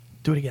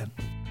Do it again.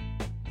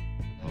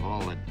 Of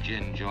all the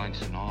gin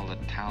joints in all the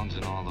towns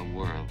in all the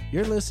world.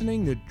 You're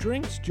listening to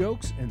Drinks,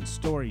 Jokes, and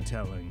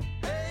Storytelling.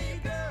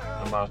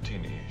 A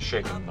martini,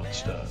 shaken, not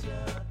stirred.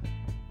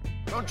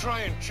 Don't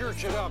try and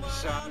church it up,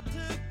 son.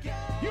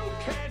 You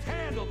can't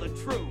handle the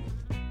truth.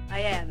 I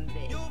am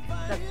big.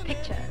 The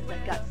picture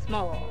that got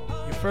small.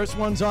 Your first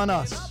one's on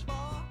us.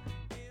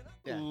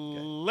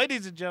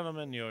 Ladies and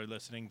gentlemen, you're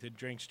listening to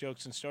Drinks,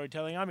 Jokes, and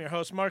Storytelling. I'm your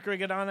host, Mark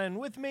Rigodana, and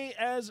with me,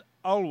 as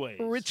always,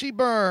 Richie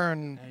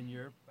Byrne. And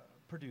your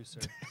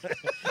producer.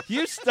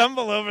 You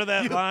stumble over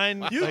that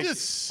line. You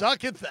just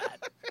suck at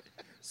that.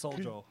 Soul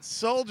Joel.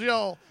 Soul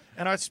Joel.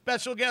 And our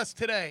special guest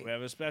today. We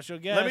have a special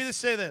guest. Let me just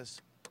say this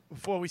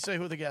before we say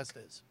who the guest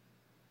is.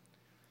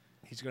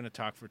 He's going to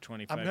talk for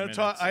 25 I'm minutes.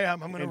 going to talk. I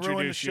am. I'm going to ruin the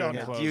Introduce you show and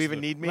now. close Do you even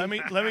the- need me?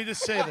 Let me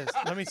just say this.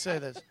 Let me say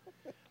this.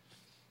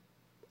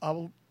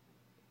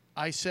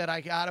 I said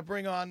I got to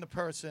bring on the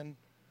person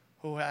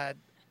who had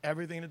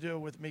everything to do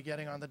with me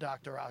getting on the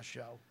Dr. Oz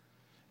show,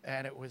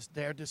 and it was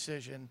their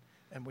decision,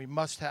 and we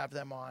must have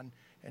them on.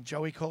 And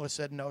Joey Cola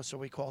said no, so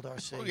we called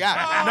RC. Yeah.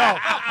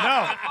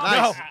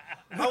 No.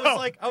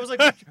 I was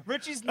like,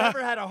 Richie's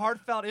never had a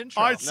heartfelt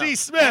intro. RC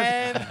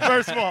Smith.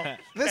 First of all,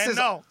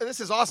 This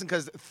is awesome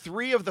because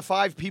 3 of the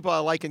 5 people I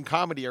like in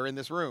comedy are in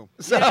this room.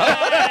 So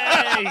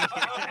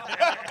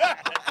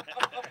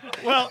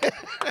well,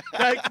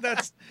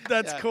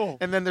 that's cool.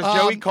 and then there's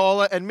Joey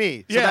Cola and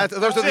me. So yeah,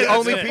 those are the that's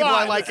only it. people I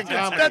Fine. like in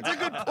comedy. That's a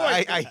good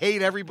point. I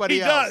hate everybody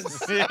He else.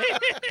 does.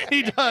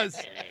 He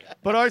does.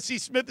 But R.C.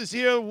 Smith is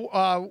here,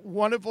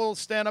 wonderful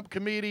stand-up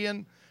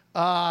comedian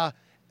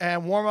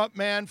and warm-up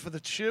man for The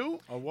Chew.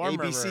 A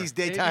warmer. ABC's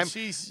daytime.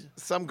 ABC's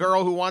Some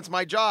girl who wants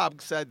my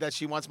job said that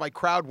she wants my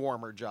crowd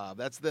warmer job.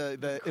 That's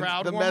the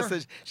Crowd the warmer?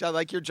 message. She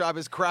like your job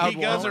is crowd He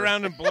warmer. goes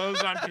around and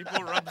blows on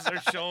people, rubs their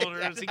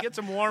shoulders. He gets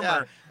them warmer.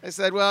 Yeah. I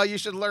said, well, you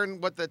should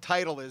learn what the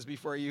title is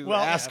before you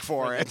ask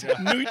for it.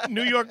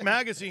 New York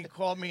Magazine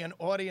called me an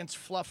audience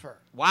fluffer.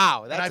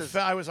 Wow, And that's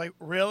I was like,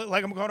 really?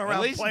 Like I'm going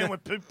around least playing the-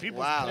 with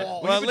people's Wow.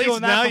 balls. Well, at been least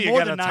doing that now for you more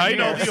got a than 9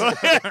 title. years.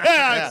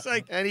 Yeah, it's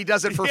like, and he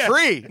does it for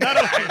free.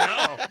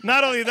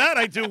 not only that,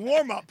 I do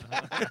warm-up.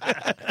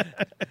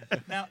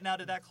 Now,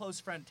 did that close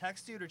friend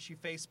text you or did she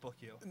Facebook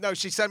you? No,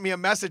 she sent me a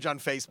message on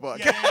Facebook.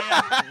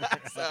 Yeah.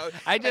 So,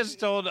 I was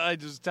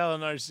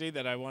telling RC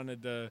that I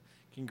wanted to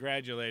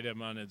congratulate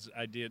him on his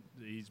idea.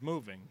 He's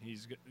moving.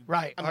 He's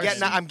Right.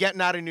 I'm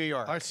getting out of New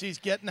York. RC's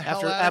getting the hell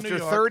After out of New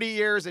York. 30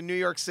 years in New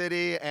York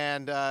City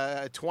and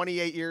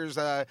 28 years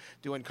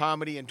doing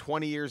comedy and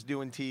 20 years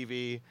doing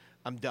TV,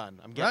 I'm done.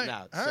 I'm getting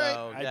Right. out. All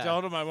So I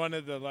told him I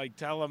wanted to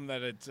tell him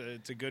that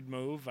it's a good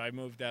move. I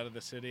moved out of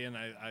the city and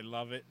I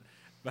love it.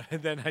 But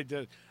then I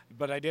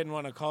didn't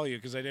want to call you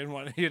because I didn't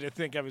want you to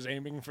think I was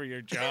aiming for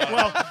your job.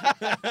 Well,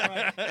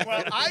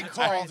 I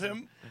called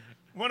him,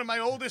 one of my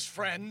oldest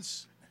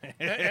friends,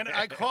 and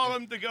I called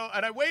him to go,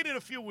 and I waited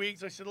a few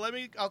weeks. I said,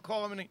 I'll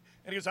call him, and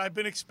he goes, I've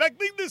been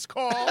expecting this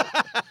call.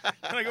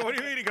 And I go, what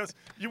do you mean? He goes,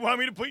 you want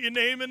me to put your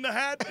name in the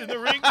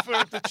ring for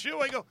The Chew?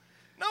 I go,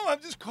 no, I'm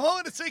just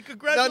calling to say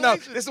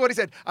congratulations. No, this is what he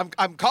said.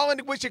 I'm calling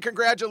to wish you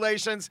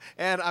congratulations,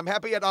 and I'm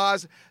happy at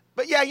Oz.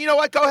 But yeah, you know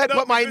what? Go ahead,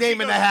 put my because he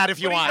name in the goes- hat if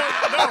you but he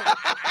want. goes,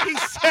 no, he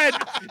said,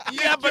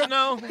 yeah, but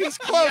no. he's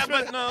close. Yeah,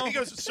 but no. He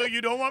goes, so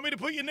you don't want me to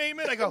put your name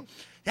in? I go,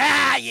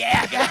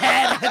 Yeah, go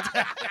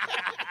ahead.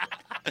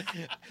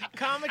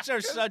 Comics are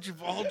such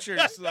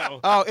vultures, though.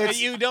 Oh, And it's-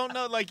 you don't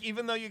know.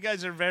 Even though you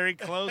guys are very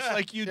close,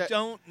 you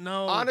don't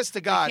know. Honest to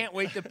You God. can't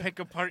wait to pick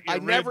apart your I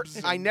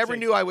ribs. never and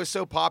knew I was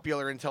so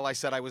popular until I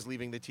said I was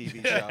leaving the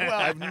TV show.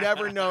 I've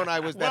never known I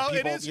was that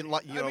people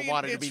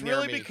wanted to be near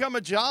It's really me. become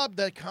a job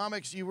that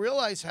comics. You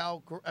realize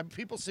how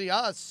people see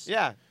us.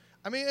 Yeah.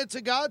 I mean, it's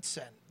a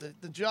godsend.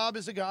 The job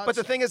is a godsend. But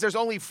the thing is, there's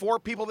only 4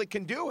 people that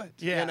can do it.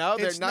 Yeah, You know,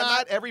 it's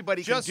not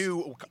everybody can just-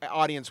 do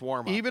audience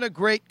warm up even a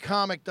great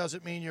comic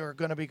doesn't mean you're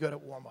going to be good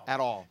at warm up at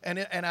all. And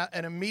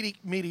a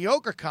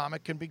mediocre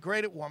comic can be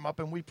great at warm up,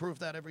 and we prove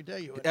that every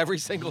day. Every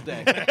single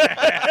day.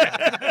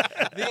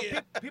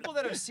 People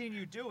that have seen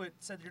you do it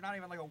said you're not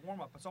even like a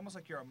warm up. It's almost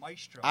like you're a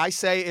maestro. I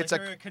say it's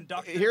you're a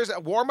conductor. Here's a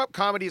warm up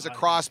comedy is a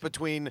cross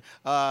between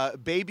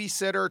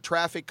babysitter,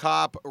 traffic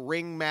cop,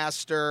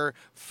 ringmaster,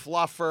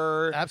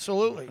 fluffer,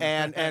 Absolutely.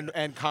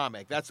 and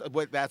comic. That's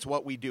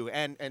what we do.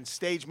 And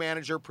stage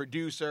manager,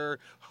 producer,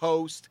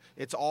 host.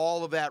 It's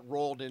all of that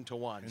rolled into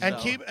one. And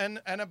So- and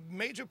a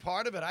major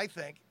part of it, I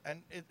think,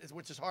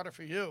 which is harder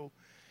for you,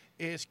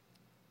 is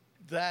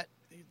that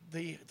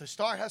the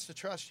star has to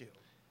trust you,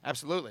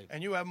 Absolutely.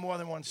 and you have more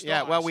than one star.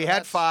 Yeah. Well, we so had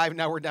that's- 5.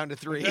 Now we're down to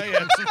 3. Yeah,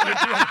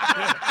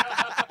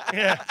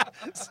 yeah,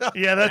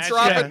 yeah, that's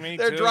Dropping- yeah. me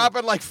They're too.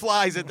 dropping like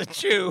flies at the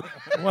Chew.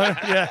 Well,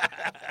 yeah,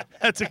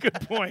 that's a good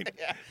point.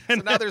 So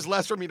now there's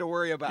less for me to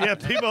worry about. Yeah,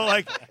 people are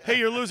like, hey,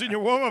 you're losing your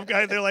warm-up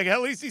guy. They're like,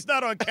 at least he's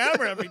not on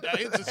camera every day.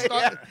 It's a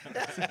start.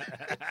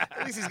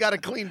 At least he's got a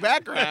clean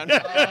background.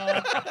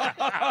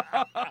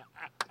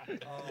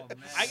 Oh,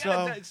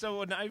 man. So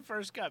when I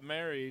first got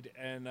married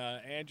and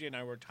Angie and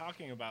I were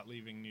talking about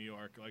leaving New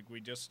York, like we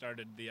just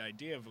started the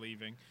idea of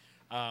leaving,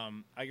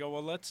 I go,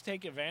 well, let's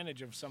take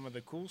advantage of some of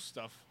the cool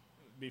stuff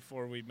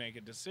before we make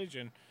a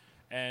decision.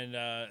 And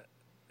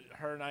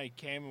her and I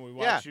came and we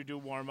watched you do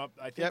warm up.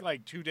 I think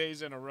like 2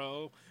 days in a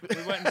row. We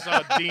went and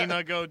saw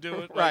Dina go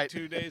do it like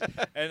 2 days.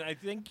 And I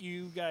think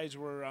you guys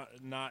were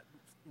not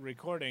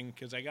recording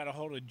because I got a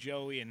hold of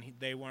Joey and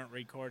they weren't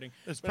recording.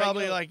 It's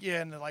probably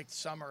in the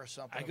summer or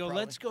something. I go,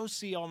 let's go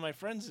see all my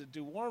friends that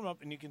do warm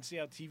up, and you can see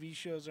how TV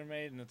shows are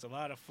made, and it's a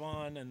lot of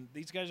fun. And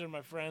these guys are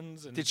my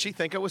friends. And Did she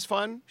think it was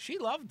fun? She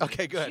loved it.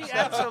 Okay, good. She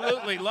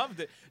absolutely loved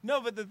it. No,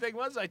 but the thing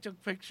was, I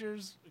took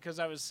pictures because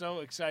I was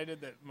so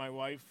excited that my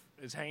wife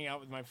is hanging out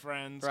with my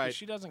friends. 'Cause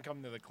she doesn't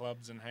come to the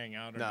clubs and hang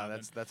out. Or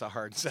nothing. That's a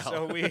hard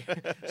sell.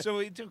 So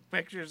we took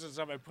pictures and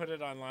stuff. I put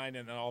it online,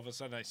 and then all of a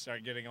sudden I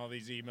start getting all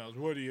these emails.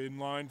 What, are you in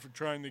line for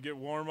trying to get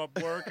warm up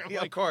work? I'm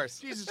of course.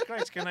 Jesus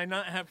Christ, can I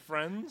not have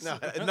friends?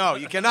 No,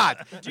 you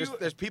cannot.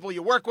 There's people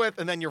you work with,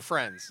 and then your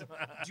friends.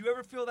 Do you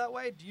ever feel that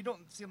way? You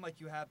don't seem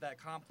like you have that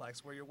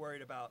complex where you're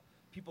worried about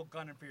people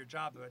gunning for your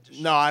job.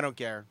 No, I don't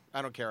care.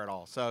 I don't care at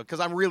all. So, because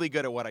I'm really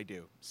good at what I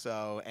do.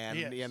 So, and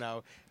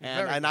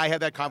and I have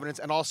that confidence.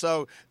 And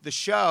also, the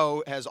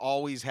show has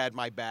always had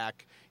my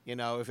back. You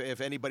know,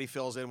 if anybody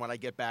fills in when I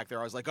get back, they're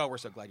always like, "Oh, we're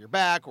so glad you're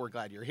back. We're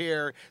glad you're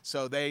here."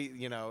 So they,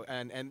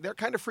 and they're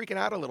kind of freaking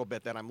out a little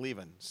bit that I'm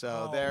leaving.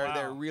 So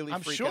they're really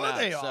I'm freaking sure out.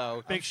 they are.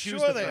 So I'm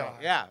sure they are.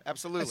 Yeah,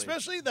 absolutely.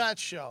 Especially that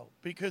show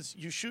because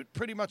you shoot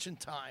pretty much in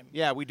time.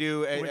 Yeah, we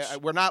do.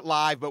 We're not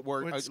live, but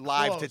we're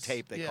live to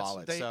tape. They call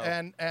it.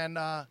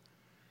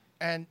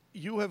 And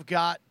you have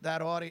got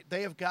that audience.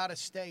 They have got to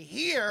stay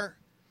here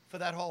for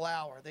that whole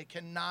hour. They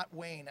cannot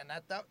wane, and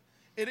that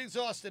it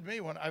exhausted me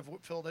when I've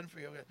filled in for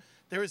you.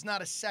 There is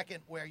not a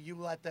second where you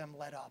let them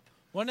let up.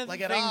 One of the like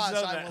things Oz,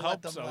 that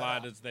helps a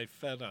lot is they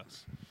fed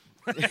us.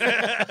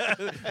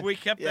 We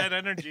kept that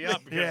energy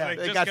up because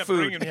they just got kept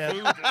food. bringing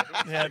food.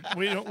 Yeah,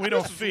 we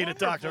don't feed at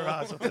Dr.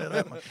 Oz. I'll tell you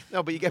that much.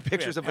 No, but you get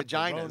pictures of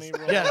vaginas.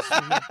 Yes.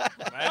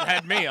 That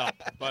had me up,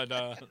 but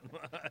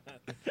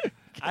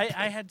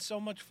I had so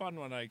much fun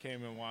when I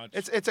came and watched.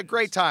 It's a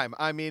great time.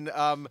 I mean,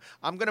 I'm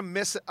gonna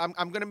miss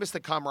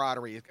the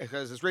camaraderie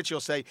because, as Richie will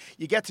say,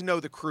 you get to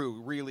know the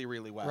crew really,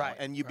 really well, right?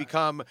 And you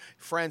become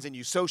friends, and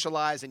you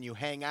socialize, and you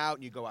hang out,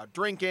 and you go out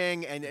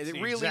drinking, and it's it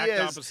the really exact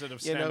is opposite of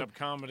stand-up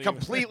comedy.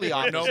 Completely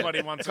opposite.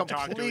 Nobody wants to talk to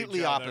each other.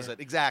 Completely opposite.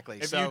 Exactly.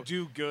 If you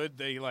do good,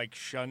 they like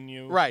shun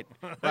you. Right.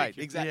 Right.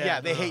 Exactly.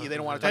 Yeah, they hate you. They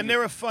don't want to talk. And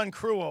they're a fun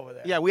crew over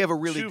there. Yeah, we have a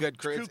really good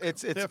crew.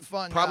 It's they're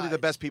fun probably guys. the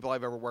best people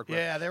I've ever worked with.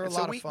 Yeah, they're a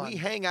lot of fun. We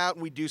hang out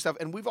and we do stuff,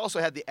 and we've also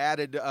had the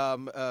added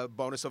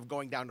bonus of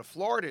going down to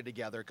Florida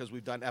together because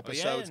we've done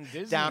episodes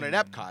down at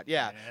Epcot.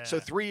 Yeah. So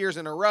 3 years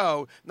in a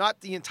row,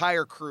 not the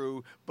entire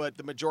crew, but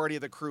the majority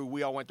of the crew,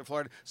 we all went to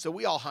Florida. So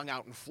we all hung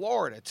out in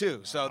Florida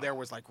too. So there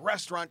was like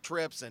restaurant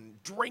trips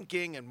and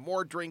drinking and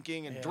more drinking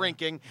and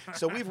drinking.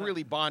 So we've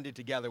really bonded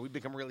together. We've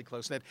become really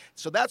close knit.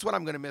 So that's what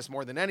I'm going to miss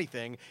more than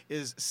anything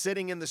is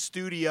sitting in the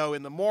studio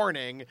in the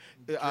morning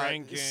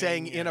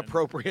saying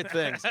inappropriate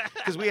things.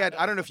 Because we had,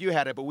 I don't know if you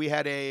had it, but we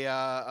had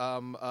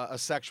a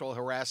sexual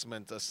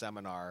harassment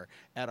seminar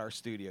at our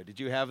studio. Did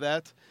you have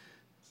that?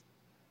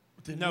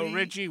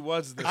 Richie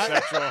was the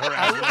sexual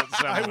harassment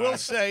seminar. I will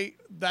say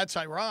that's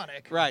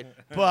ironic. Right.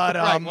 But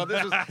well,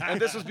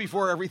 this was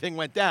before everything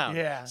went down.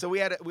 Yeah. So we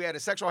had a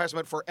sexual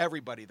harassment for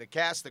everybody, the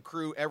cast, the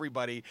crew,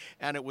 everybody,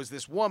 and it was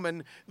this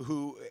woman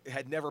who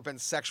had never been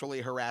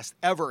sexually harassed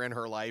ever in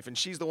her life, and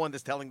she's the one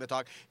that's telling the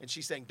talk, and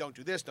she's saying, "Don't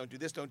do this, don't do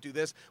this, don't do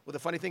this." Well, the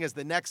funny thing is,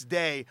 the next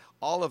day,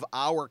 all of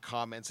our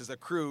comments as a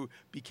crew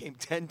became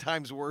 10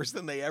 times worse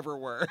than they ever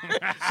were.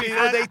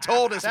 Before they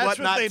told us what not to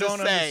say. That's what they don't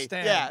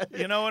understand. Yeah.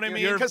 You know what I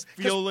mean? You're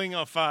fueling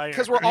a fire.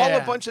 Because we're all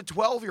a bunch of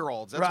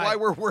 12-year-olds. That's why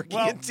we're working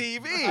in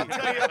TV.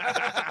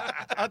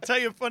 I'll tell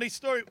you a funny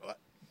story.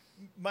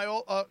 My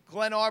old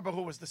Glenn Arbor,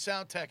 who was the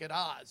sound tech at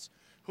Oz,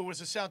 who was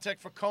the sound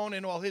tech for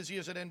Conan all his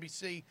years at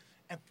NBC,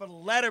 and for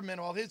Letterman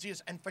all his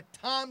years, and for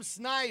Tom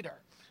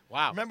Snyder.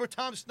 Wow. Remember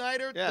Tom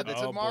Snyder? Yeah, the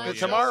The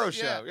Tomorrow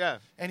Show, yeah.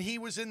 And he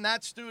was in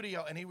that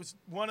studio, and he was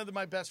one of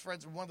my best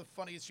friends and one of the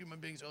funniest human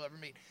beings you'll ever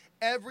meet.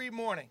 Every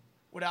morning,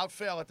 without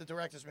fail, at the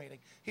director's meeting,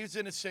 he was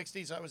in his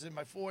 60s, I was in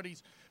my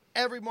 40s.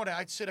 Every morning,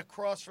 I'd sit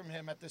across from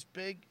him at this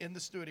in the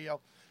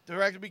studio. The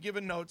director would be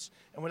giving notes,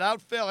 and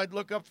without fail, I'd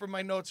look up from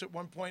my notes at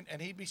one point,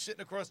 and he'd be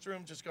sitting across the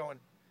room just going.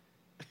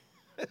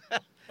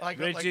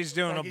 Richie's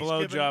doing a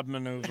blowjob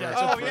maneuver.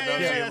 Yeah. For those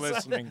of you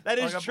listening. That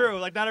is true.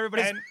 Like, not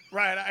everybody's...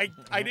 I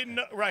didn't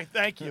know. Right,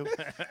 thank you.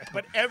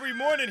 But every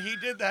morning, he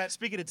did that.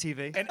 Speaking of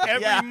TV. And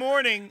every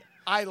morning,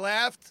 I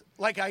laughed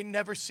like I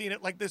never seen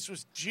it. Like this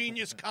was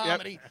genius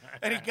comedy.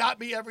 And he got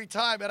me every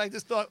time. And I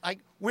just thought,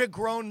 we're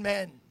grown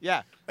men.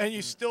 Yeah. And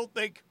you still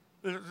think...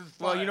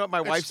 Well, you know what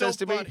my wife says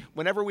to me? funny.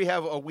 Whenever we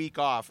have a week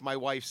off, my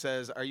wife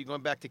says, "Are you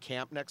going back to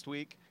camp next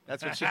week?"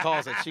 That's what she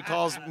calls it. She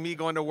calls me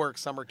going to work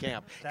summer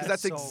camp because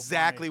that's so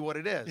exactly funny. what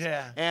it is.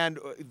 Yeah. And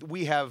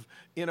we have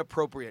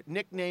inappropriate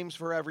nicknames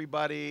for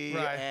everybody.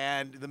 Right.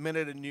 And the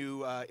minute a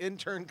new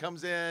intern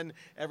comes in,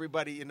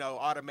 everybody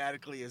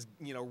automatically is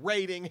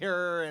rating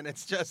her, and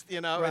it's just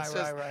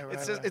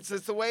it's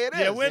just the way it is.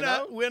 Yeah,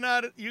 we're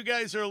not. You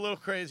guys are a little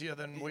crazier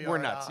than we are. We're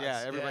nuts. at Yeah,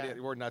 ours. everybody.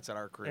 We're nuts at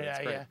our crew. Yeah,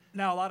 It's great. yeah.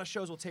 Now, a lot of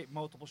shows will tape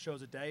multiple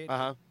shows a day.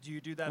 Uh-huh. Do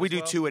you do that We as do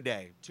well? 2 a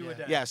day. 2 a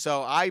day. Yeah,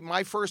 so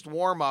my first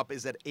warm up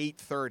is at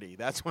 8:30.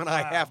 That's when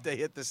I have to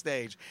hit the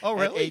stage. Oh,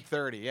 really? At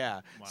 8:30,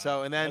 yeah. Wow.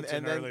 So and then That's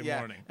and an then early yeah,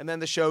 morning. and then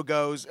the show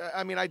goes.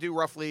 I mean, I do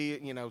roughly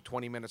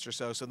 20 minutes or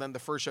so. So then the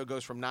first show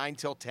goes from 9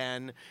 till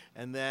 10,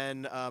 and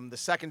then the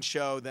second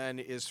show then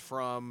is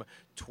from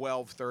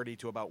 12:30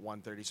 to about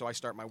 1:30. So I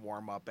start my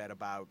warm up at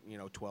about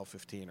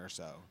 12:15 or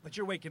so. But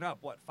you're waking up,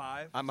 what,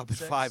 5? I'm up at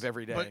 6? 5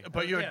 every day.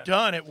 But you're Yeah.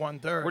 done at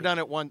 1:30. We're done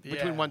at Yeah.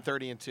 between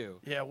 1:30 and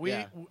 2. Yeah, I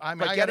mean,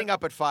 but I getting gotta-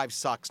 up at 5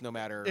 sucks no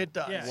matter It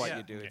does. Yeah, what yeah.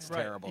 you do. It's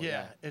Right. terrible.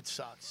 Yeah, it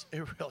sucks.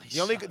 It really.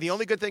 The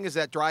only good thing is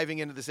that driving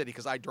into the city,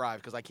 because I drive,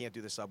 because I can't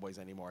do the subways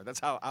anymore. That's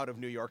how out of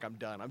New York I'm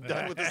done. I'm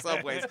done with the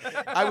subways.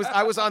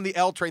 I was on the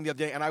L train the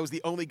other day, and I was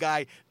the only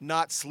guy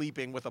not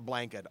sleeping with a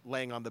blanket,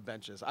 laying on the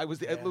benches.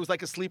 It was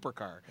like a sleeper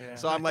car. Yeah.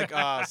 So I'm like,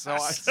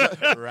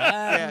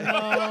 Riding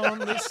on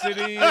the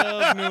city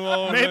of New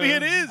Orleans. Maybe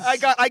it is. I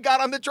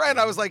got on the train.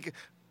 I was like,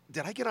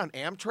 did I get on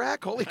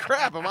Amtrak? Holy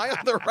crap! Am I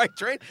on the right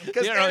train?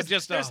 Because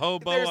just a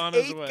hobo there's on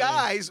his 8 way.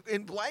 guys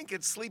in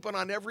blankets sleeping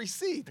on every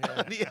seat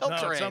on the L No,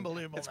 train. it's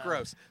unbelievable It's now.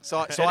 gross.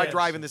 So It I is.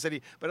 drive in the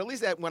city, but at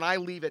least when I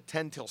leave at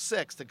 10 till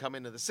 6 to come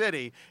into the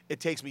city, it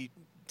takes me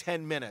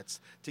 10 minutes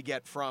to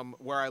get from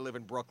where I live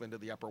in Brooklyn to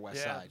the Upper West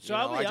Yeah. Side. So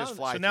I'll be I just honest-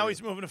 fly. So now through.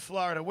 he's moving to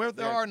Florida, where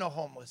there Yeah. are no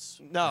homeless.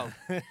 No,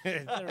 They're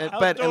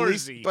but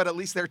outdoorsy. at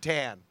least they're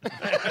tan.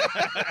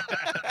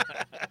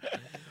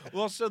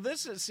 Well, so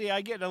this is,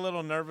 I get a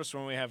little nervous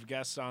when we have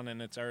guests on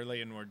and it's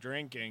early and we're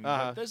drinking.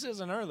 Uh-huh. But this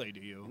isn't early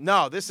to you.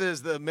 No, this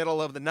is the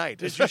middle of the night.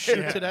 Did you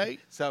shoot today?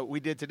 So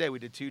we did today. We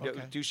did two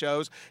Okay. two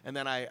shows, and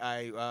then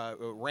I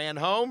ran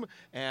home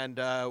and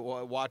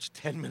watched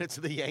 10 minutes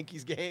of the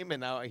Yankees game, and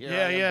now here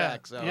I am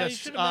back. So Well, Yes, you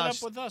should have met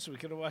up with us. We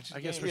could have watched the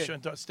I guess game. we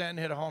shouldn't.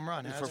 Stanton hit a home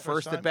run. for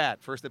first at bat,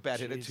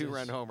 hit a Jesus.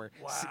 2-run homer.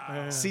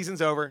 Wow.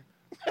 Season's over.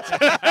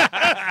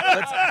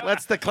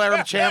 let's declare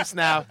them champs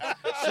now.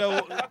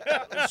 So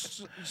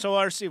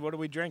RC, what are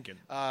we drinking?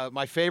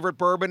 My favorite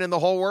bourbon in the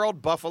whole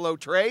world, Buffalo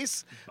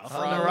Trace, On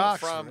the rocks.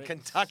 from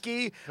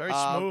Kentucky. Very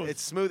smooth.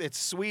 It's smooth. It's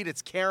sweet.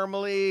 It's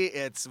caramelly.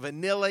 It's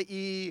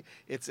vanilla-y.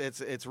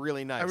 It's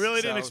really nice. I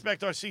really didn't So-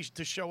 expect RC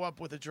to show up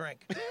with a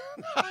drink.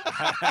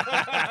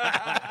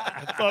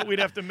 I thought we'd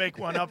have to make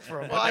one up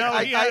for him. Well, But no,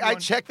 he had I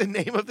one. checked the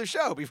name of the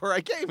show before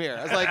I came here.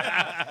 I was like,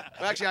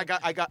 well, actually,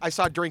 I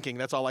saw drinking.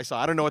 That's all I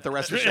saw. I don't know what the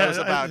rest of the show is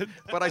about,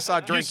 but I saw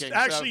drinking.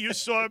 You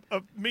saw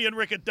me and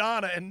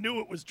Riccadonna and knew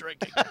it was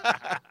drinking.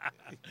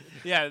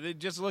 Yeah,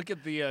 just look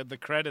at the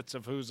credits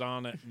of who's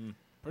on it. And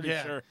pretty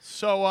Yeah. sure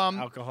So,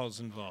 alcohol's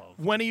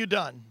involved. when are you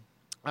done?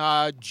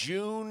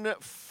 June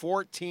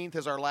 14th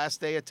is our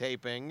last day of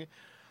taping.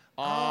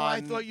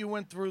 I thought you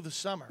went through the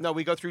summer. No,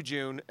 we go through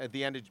June at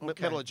the end of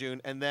Okay. middle of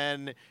June, and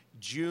then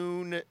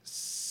June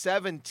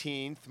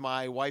 17th,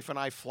 my wife and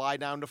I fly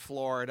down to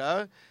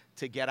Florida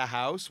to get a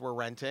house we're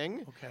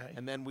renting. Okay.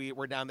 And then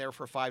we're down there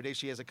for 5 days.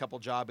 She has a couple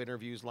job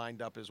interviews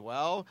lined up as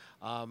well.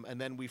 And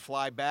then we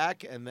fly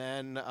back. And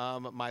then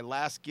my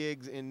last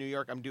gigs in New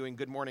York, I'm doing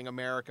Good Morning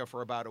America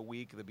for about a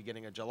week, the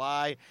beginning of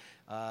July.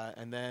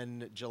 And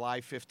then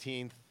July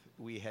 15th,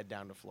 we head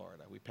down to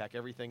Florida. We pack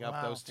everything up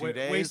Wow. those 2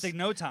 days. Wasting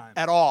no time.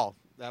 At all.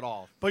 At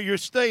all. But you're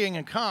staying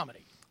in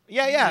comedy.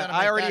 Yeah, You yeah. gotta I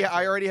make already, that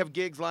I already have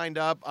gigs lined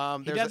up.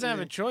 He doesn't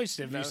have a choice.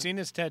 Have you seen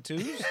his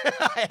tattoos?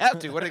 I have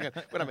to. What am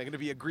I going to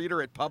be a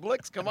greeter at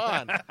Publix? Come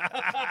on.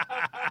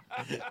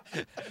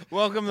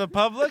 Welcome to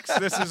Publix.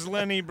 This is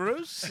Lenny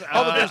Bruce.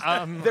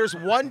 There's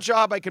one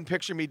job I can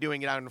picture me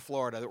doing down in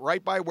Florida.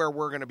 Right by where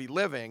we're going to be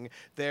living,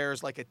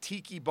 there's like a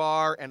tiki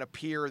bar and a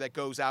pier that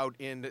goes out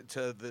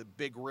into the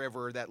big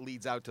river that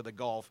leads out to the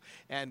Gulf,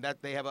 and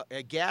that they have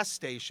a gas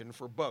station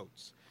for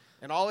boats.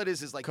 And all it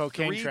is like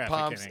Cocaine 3 trafficking.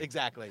 pumps.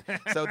 Exactly.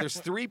 So there's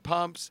 3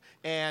 pumps,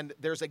 and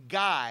there's a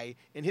guy,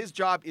 and his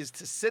job is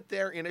to sit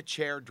there in a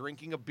chair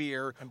drinking a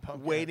beer, And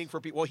pump waiting gas.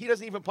 for people. Well, he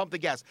doesn't even pump the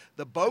gas.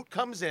 The boat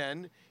comes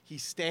in, he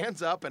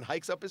stands up and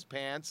hikes up his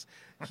pants.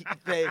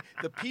 The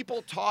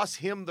people toss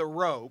him the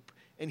rope,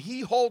 and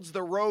he holds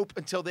the rope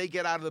until they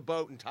get out of the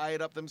boat and tie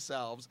it up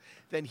themselves.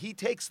 Then he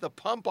takes the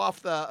pump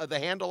off the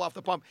handle off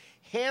the pump,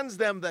 hands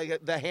them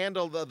the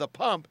handle, the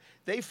pump.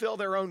 They fill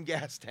their own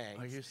gas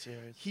tanks. Are you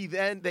serious?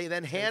 They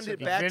then hand it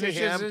He back to finishes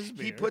him. his He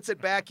beer. puts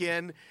it back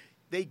in.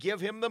 They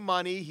give him the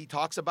money. He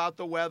talks about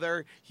the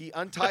weather. He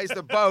unties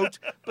the boat,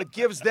 but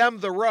gives them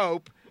the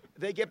rope.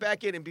 They get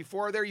back in, and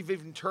before they're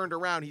even turned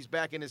around, he's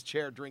back in his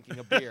chair drinking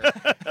a beer.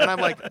 And I'm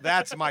like,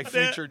 that's my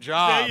future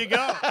job. There you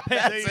go.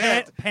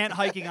 Pant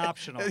hiking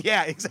optional.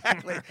 Yeah,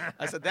 exactly.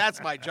 I said,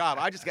 that's my job.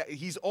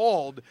 He's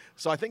old,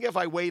 so I think if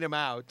I wait him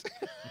out,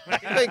 I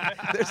think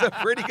there's a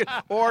pretty good,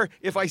 or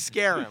if I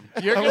scare him.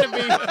 You're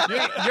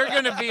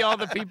gonna be all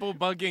the people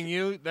bugging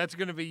you. That's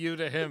gonna be you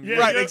to him. Yeah,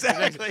 right,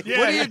 exactly. Yeah,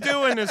 what are you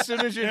doing as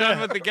soon as you're done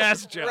with the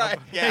gas job? Right,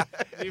 yeah.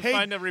 You Hey,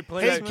 find a Hey,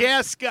 replacement.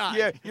 gas guy.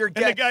 Yeah, you're and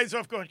the guy's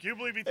off going, can you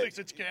believe he thinks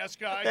it's gas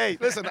guy? Hey,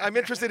 listen, I'm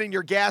interested in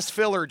your gas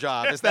filler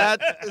job. Is there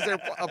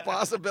a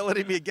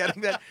possibility of me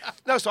getting that?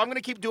 No, so I'm going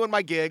to keep doing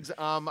my gigs.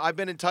 I've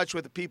been in touch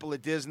with the people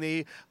at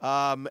Disney,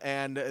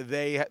 and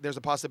there's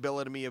a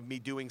possibility of me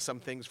doing some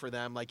things for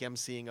them, like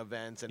emceeing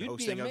events and You'd be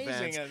hosting amazing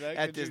events at that, at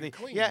 'cause you're Disney.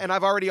 clean. Yeah, and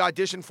I've already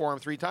auditioned for them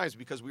 3 times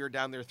because we were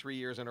down there 3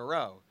 years in a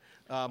row.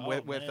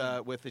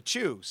 With the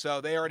Chew.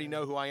 So they already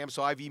know who I am.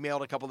 So I've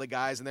emailed a couple of the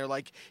guys, and they're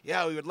like,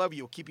 yeah, we would love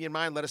you. We'll keep you in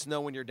mind. Let us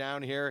know when you're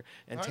down here.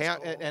 And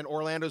and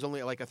Orlando's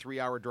only like a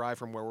 3-hour drive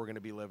from where we're going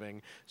to be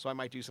living. So I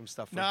might do some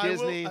stuff for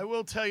Disney. I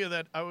will tell you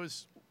that I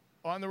was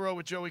on the road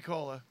with Joey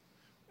Cola,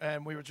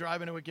 and we were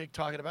driving to a gig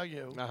talking about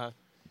you. Uh-huh.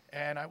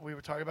 And we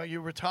were talking about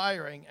you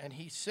retiring, and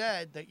he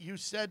said that you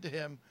said to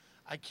him,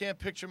 I can't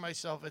picture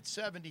myself at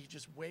 70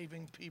 just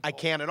waving people. I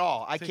can't at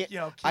all. I to, can't. you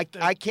know,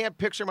 I can't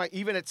picture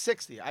even at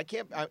 60. I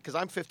can't because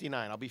I'm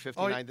 59. I'll be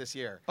 59 this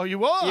year. Oh,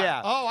 you are?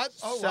 Yeah. Oh,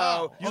 So-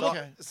 wow. so-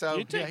 Okay. so-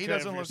 You take he care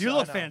doesn't of look. You I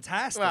look know.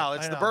 fantastic. Well,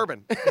 it's I the know.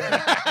 bourbon.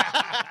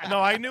 No,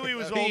 I knew he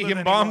was older He than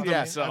embalmed was.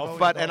 himself.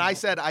 I've always And I known.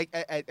 said,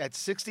 at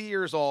 60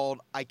 years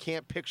old, I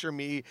can't picture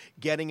me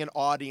getting an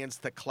audience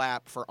to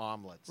clap for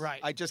omelets.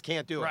 Right. I just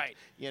can't do it. Right.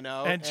 You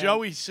know. And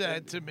Joey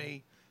said to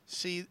me,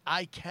 see,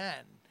 I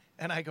can.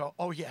 And I go,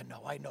 oh, yeah,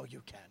 no, I know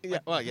you can. Yeah.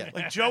 Well, yeah.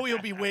 Like Joey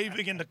will be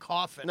waving in the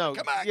coffin. No,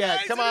 Come on, yeah,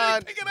 guys, come everybody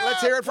on. pick it Let's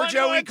up. hear it for One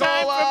Joey more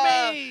time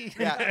Cola. for me.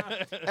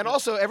 Yeah, and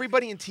also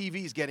everybody in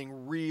TV is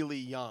getting really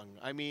young.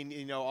 I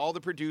mean, all the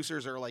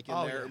producers are like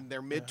in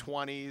their mid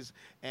 20s,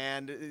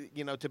 and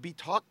to be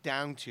talked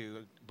down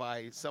to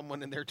by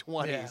someone in their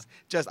 20s,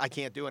 just I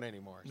can't do it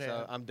anymore. Yeah.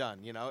 So I'm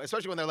done.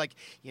 Especially when they're like,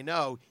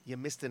 you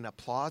missed an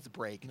applause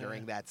break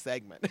during that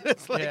segment.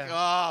 It's like,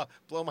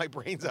 blow my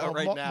brains out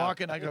right now. Mark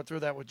and I go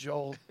through that with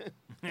Joel.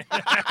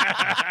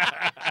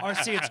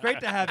 RC, it's great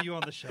to have you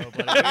on the show,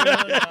 buddy.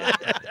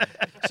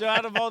 So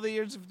out of all the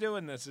years of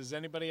doing this, has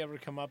anybody ever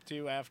come up to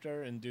you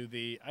after and do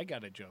I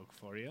got a joke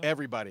for you?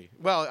 Everybody.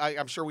 Well,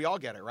 I'm sure we all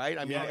get it, right?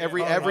 I mean, Yeah,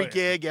 every yeah.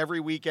 gig, every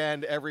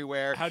weekend,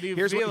 everywhere. How do you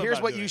here's feel what, here's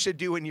about what doing you it? should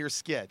do in your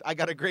skit. I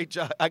got a great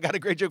joke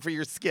for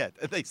your skit.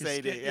 They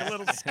say to you. Your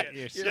little skit.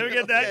 Your You ever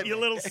get that? Your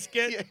little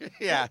skit?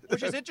 Yeah.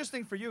 Which is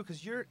interesting for you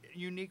because you're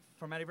unique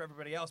from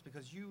everybody else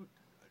because you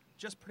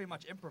just pretty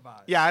much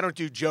improvise. Yeah, I don't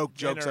do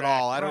jokes at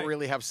all. I don't Right.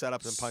 really have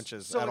setups and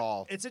punches So at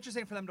all. It's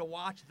interesting for them to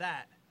watch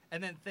that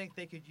and then think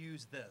they could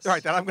use this. All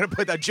right, then I'm going to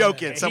put that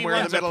joke in somewhere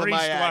in the middle a of my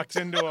priest act. walks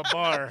into a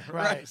bar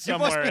Right.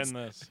 somewhere in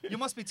this. You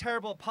must be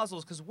terrible at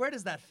puzzles because where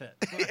does that fit?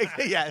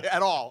 Yeah,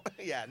 at all.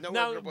 Yeah, no.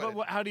 No,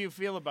 but how do you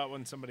feel about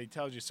when somebody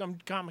tells you? Some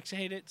comics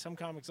hate it, some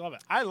comics love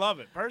it. I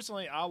love it.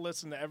 Personally, I'll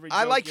listen to every joke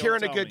I like you'll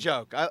hearing a tell good me.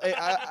 joke.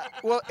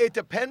 Well, it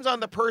depends on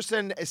the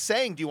person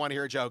saying, do you want to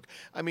hear a joke?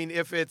 I mean,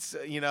 if it's,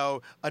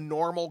 a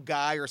normal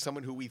guy or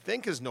someone who we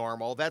think is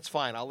normal, that's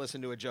fine. I'll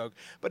listen to a joke.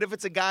 But if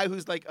it's a guy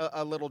who's like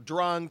a little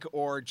drunk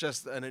or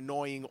just an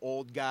annoying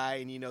old guy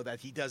and you know that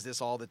he does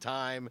this all the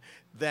time,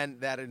 then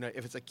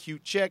if it's a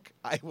cute chick,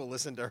 I will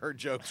listen to her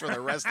jokes for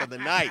the rest of the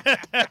night.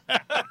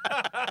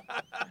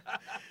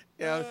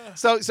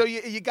 So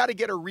you got to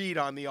get a read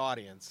on the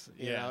audience.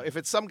 You know, if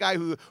it's some guy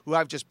who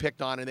I've just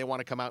picked on and they want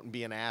to come out and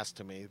be an ass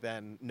to me,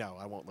 then no,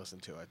 I won't listen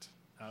to it.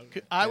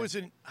 I was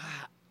in.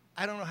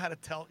 I don't know how to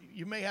tell.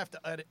 You may have to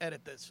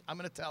edit this. I'm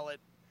going to tell it.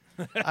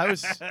 I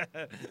was.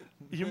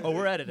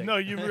 We're editing. No,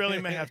 you really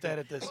may have to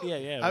edit this.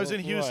 Yeah. I was in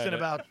we'll Houston edit.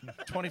 about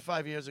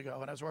 25 years ago,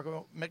 and I was working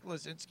with Mick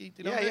Lazinski.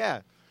 Do you know Mick?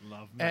 Yeah.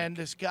 Love Mick. And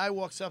this guy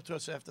walks up to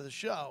us after the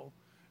show,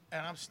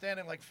 and I'm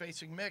standing like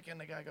facing Mick,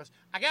 and the guy goes,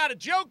 "I got a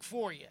joke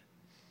for you."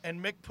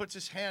 And Mick puts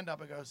his hand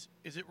up and goes,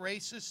 "Is it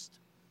racist?"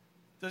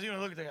 Doesn't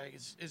even look at the guy.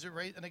 Is it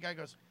racist? And the guy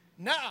goes,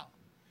 "No."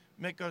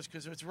 Mick goes,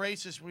 "Because if it's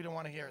racist, we don't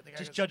want to hear it." The guy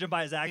Just goes, judging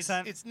by his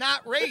accent? It's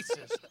not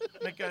racist.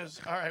 Mick goes,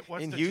 "All right,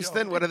 what's In the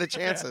Houston, joke?" what are the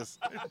chances?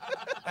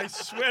 I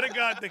swear to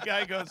God, the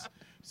guy goes,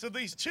 "So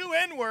these 2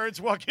 N-words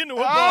walk into a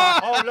bar."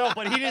 Oh, no,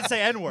 but he didn't say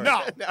N-word.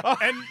 No.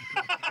 And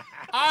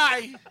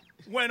I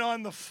went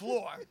on the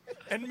floor,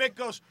 and Mick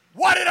goes,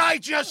 "What did I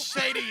just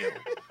say to you?"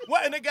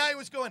 What? And the guy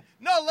was going,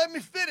 "No, let me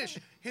finish."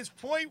 His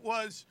point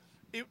was,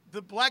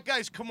 the black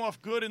guys come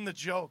off good in the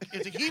joke.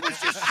 He was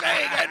just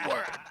saying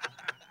N-word.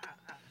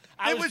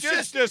 I was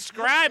just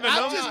describing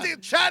I'm them.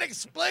 just trying to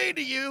explain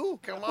to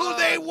you who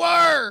they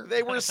were.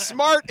 They were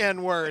smart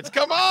N-words.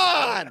 Come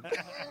on.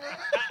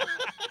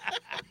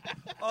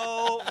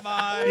 Oh,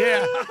 my.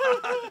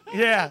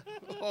 Yeah.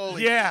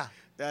 Holy. Yeah.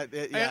 Yeah.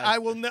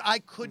 And I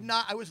could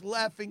not. I was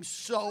laughing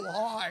so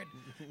hard,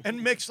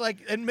 and Mick's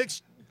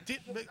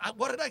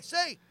What did I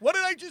say? What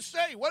did I just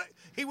say? What?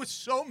 He was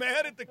so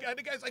mad at the guy.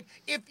 The guy's like,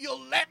 if you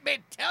let me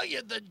tell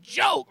you the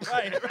joke.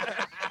 Right.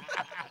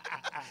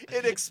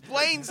 It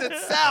explains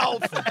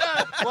itself.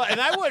 Well, and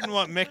I wouldn't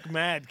want Mick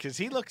mad because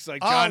he looks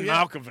like John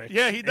Malkovich.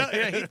 Yeah, he does.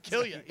 Yeah, he'd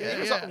kill you.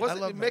 Yeah,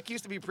 Mick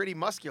used to be pretty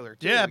muscular,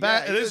 too. Yeah,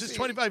 this is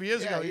 25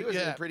 years ago. He was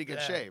in pretty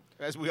good shape,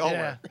 as we all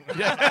were.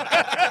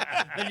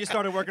 Then you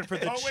started working for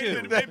the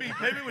Chew. Maybe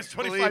it was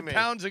 25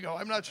 pounds ago.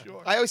 I'm not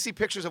sure. I always see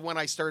pictures of when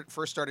I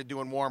first started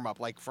doing warm-up,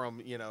 like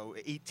from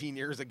 18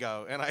 years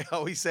ago, and I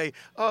always say,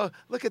 "Oh,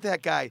 look at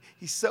that guy!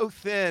 He's so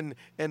thin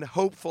and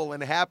hopeful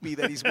and happy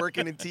that he's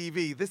working in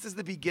TV. This is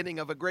the beginning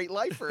of a great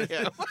life for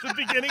him." The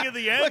beginning of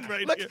the end,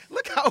 here.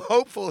 Look how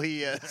hopeful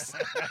he is.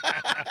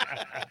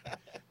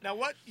 Now,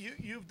 what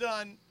you've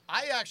done?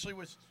 I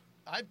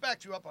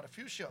backed you up on a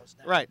few shows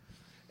now. Right.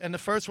 And the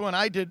first one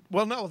I did,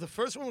 the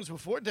first one was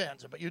before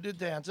Danza, but you did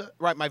Danza.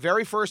 Right. My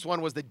very first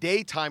one was the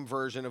daytime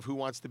version of Who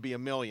Wants to Be a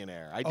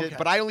Millionaire.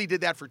 But I only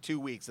did that for 2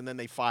 weeks, and then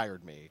they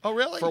fired me. Oh,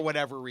 really? For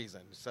whatever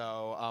reason.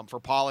 So, for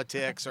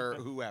politics or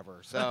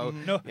whoever. So,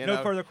 no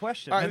further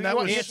questions. All right,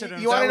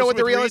 you want to know what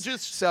the real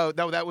is? So,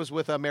 no, that was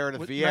with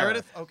Meredith Vieira.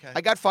 Meredith? Okay. I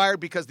got fired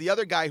because the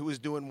other guy who was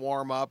doing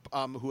warm-up,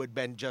 who had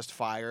been just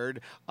fired,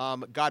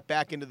 got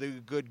back into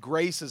the good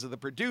graces of the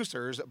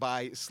producers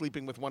by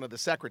sleeping with one of the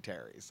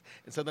secretaries.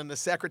 And so then the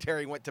secretary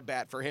went to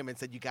bat for him and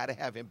said, "You got to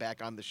have him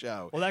back on the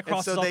show." Well, that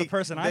crosses off the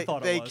person I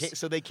thought it was.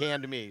 So they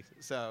canned me.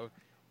 So.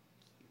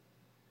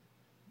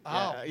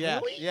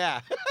 Really? Yeah.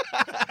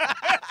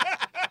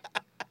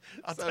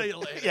 I'll tell you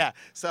later. Yeah.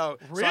 So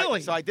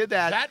really, so I did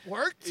that. That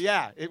worked.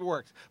 Yeah, it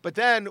worked. But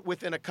then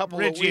within a couple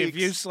of weeks, if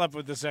you slept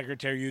with the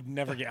secretary, you'd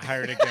never get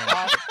hired again.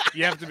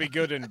 You have to be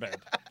good in bed.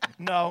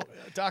 No,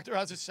 Dr.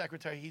 Oz's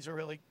secretary, he's a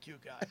really cute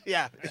guy.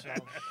 Yeah. So.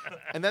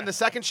 And then the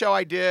second show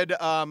I did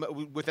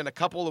within a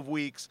couple of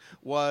weeks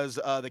was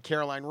the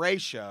Caroline Ray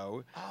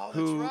show. Oh,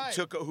 who that's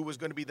right. who was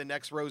going to be the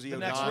next Rosie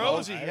O'Donnell. The next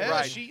Rosie, yeah.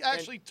 Right. She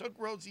actually took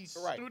Rosie's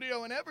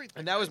studio and everything.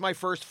 And that was my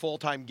first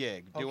full-time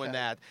gig doing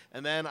that.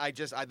 And then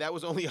that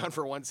was only on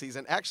for one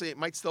season. Actually, it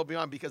might still be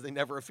on because they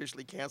never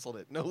officially canceled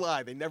it. No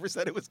lie. They never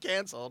said it was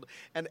canceled.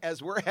 And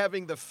as we're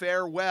having the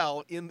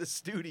farewell in the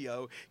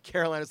studio,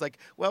 Caroline is like,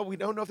 "Well, we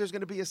don't know if there's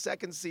going to be a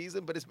second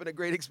season, but it's been a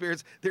great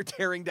experience." They're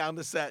tearing down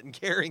the set and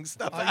carrying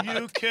stuff out. Are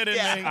you kidding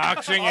me?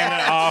 Auctioning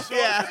it off. So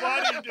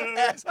funny, dude.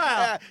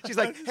 She's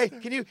like, "Hey,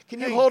 can you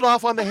hold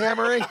off on the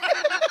hammering?"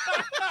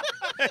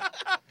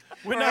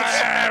 We're not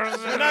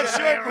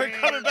sure if we're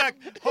coming back.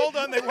 Hold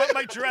on, they want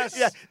my dress.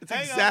 Yeah, it's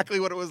exactly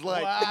what it was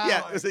like. Wow.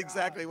 Yeah, it was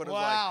exactly what it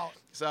was like.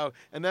 So,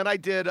 and then I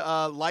did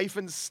Life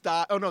and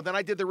Style. Oh, no, then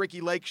I did the Ricky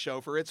Lake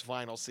show for its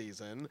final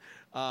season,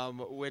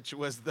 which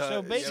was the...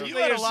 So basically you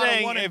had a lot of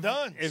saying one and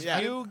done. If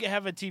you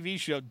have a TV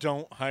show,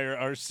 don't hire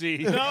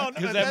RC. No,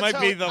 because that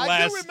might be the last...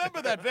 I do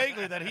remember that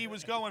vaguely, that he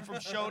was going from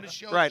show to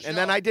show Right, to and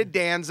show. then I did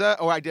Danza.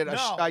 Oh, I did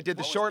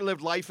the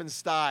short-lived Life and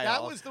Style.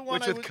 That was the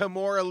one which with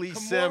Kimora Lee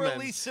Simmons. Kimora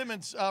Lee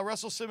Simmons,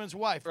 Russell Simmons'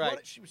 wife. Right.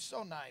 She was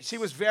so nice. She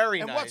was very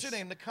nice. nice. And what's her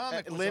name? The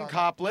comic was Lynn on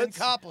Coplitz. Lynn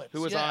Coplitz.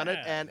 Who was on it.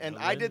 And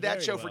I did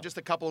that show for just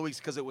a couple of weeks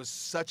because it was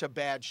such a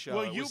bad show.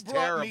 Well, you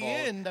brought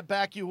me in to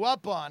back you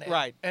up on it.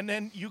 Right. And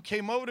then you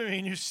came over to me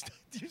and you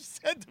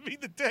said to me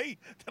the day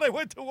that I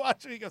went to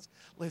watch it, he goes,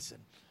 "Listen,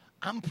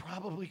 I'm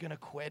probably going to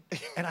quit,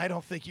 and I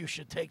don't think you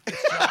should take this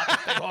job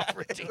if they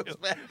offer it to you."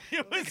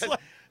 It was like...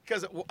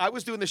 Because I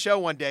was doing the show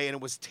one day and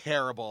it was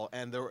terrible,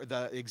 and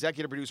the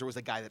executive producer was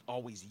the guy that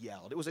always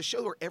yelled. It was a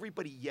show where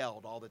everybody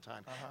yelled all the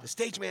time. The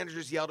stage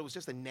managers yelled. It was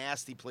just a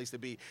nasty place to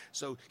be.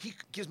 So he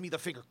gives me the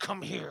finger,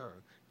 "Come here,"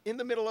 in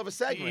the middle of a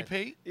segment.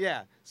 EP?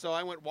 Yeah. So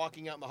I went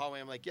walking out in the hallway.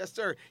 I'm like, "Yes,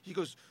 sir." He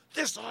goes,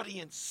 "This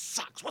audience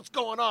sucks. What's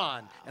going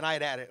on?" And I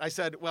had it. I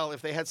said, "Well,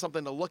 if they had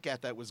something to look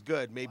at that was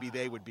good, maybe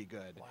they would be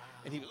good." Wow.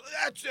 And he goes,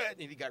 "That's it."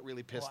 And he got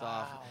really pissed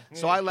off.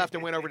 So I left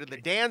and went over to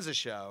the Danza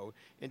show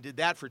and did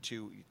that for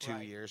two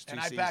years, two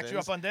seasons. And I backed you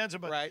up on Danza,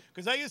 but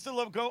because I used to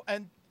love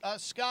and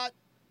Scott,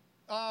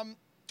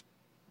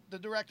 the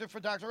director for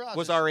Dr. Oz,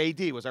 was our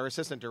AD, was our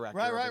assistant director.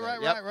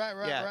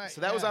 Right.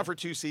 So that was on for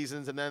 2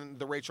 seasons, and then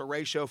the Rachel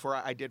Ray show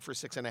I did for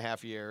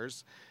 6.5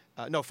 years.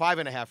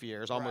 5.5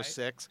 years, almost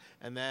 6,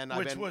 and then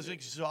which was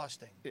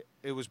exhausting.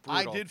 It was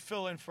brutal. I did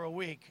fill in for a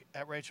week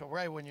at Rachel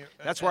Ray when you.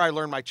 That's where I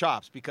learned my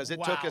chops because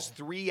it took us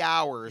 3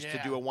 hours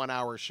to do a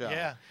 1-hour show.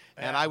 Yeah.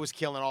 And I was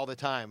killing all the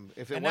time.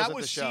 If it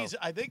wasn't the show.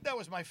 I think that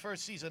was my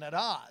first season at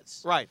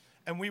Oz. Right.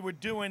 And we were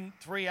doing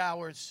 3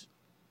 hours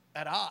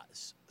at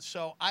Oz,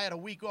 so I had a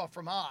week off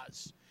from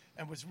Oz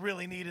and was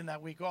really needing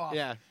that week off.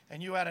 Yeah.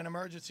 And you had an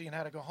emergency and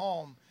had to go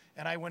home.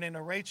 And I went into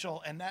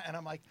Rachel, and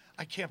I'm like,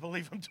 I can't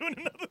believe I'm doing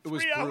another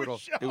 3-hour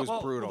show. It was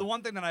brutal. Well, the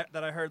one thing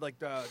that I heard, like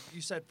you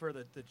said for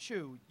the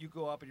Chew, you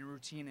go up and your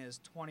routine is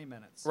 20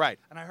 minutes. Right.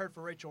 And I heard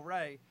for Rachel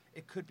Ray,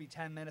 it could be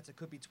 10 minutes, it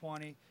could be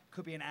 20, it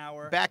could be an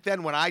hour. Back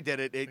then when I did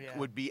it, it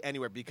would be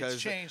anywhere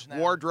because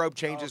wardrobe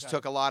changes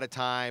took a lot of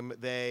time.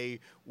 They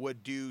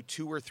would do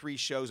 2 or 3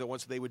 shows at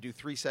once. So they would do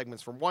 3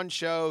 segments from one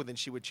show, then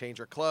she would change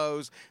her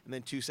clothes, and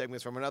then 2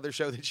 segments from another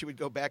show. Then she would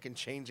go back and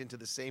change into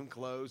the same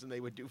clothes, and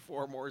they would do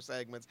 4 more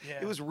segments.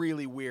 It was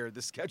really weird.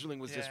 The scheduling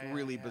was just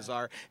really yeah.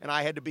 bizarre, and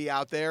I had to be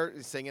out there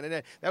singing. And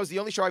that was the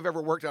only show I've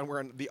ever worked on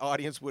where the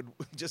audience would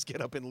just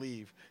get up and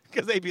leave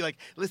because they'd be like,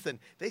 "Listen,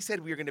 they said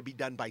we were going to be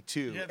done by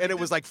 2, Yeah, and it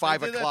was like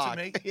 5 o'clock."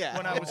 That to me yeah,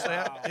 when I was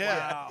there.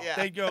 Wow. Yeah,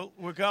 they'd go,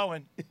 "We're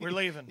going, we're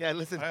leaving." yeah.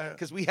 Listen,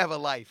 because we have a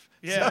life,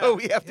 Yeah. so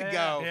we have to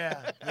go.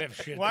 Yeah. We have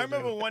shit Well, I to do.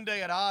 remember one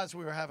day at Oz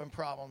we were having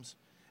problems,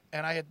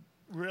 and I had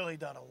really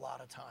done a lot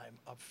of time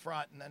up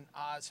front, and then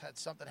Oz had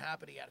something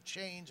happen. He had a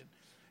change,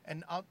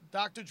 and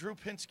Dr. Drew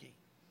Pinsky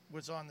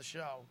was on the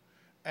show,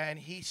 and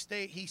he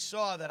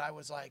saw that I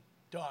was like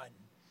done,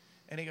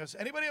 and he goes,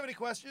 "Anybody have any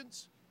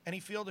questions?" And he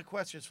fielded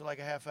questions for like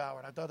a half hour,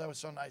 and I thought that was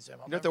so nice of him.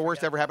 You know what the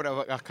worst ever happened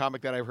to a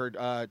comic that I've heard?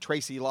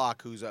 Tracy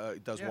Locke, who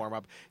does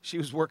warm-up. She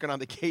was working on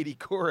the Katie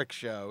Couric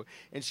show,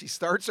 and she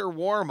starts her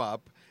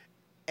warm-up,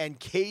 and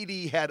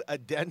Katie had a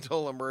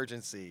dental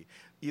emergency.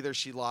 Either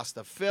she lost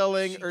a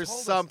filling or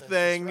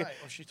something. That's right.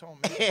 Or she told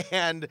me.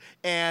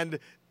 And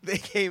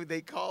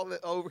they called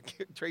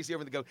Tracy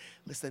over and they go,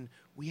 "Listen,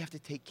 we have to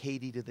take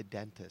Katie to the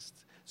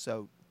dentist.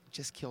 So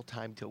just kill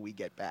time till we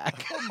get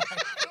back." Oh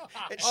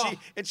my God.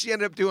 And she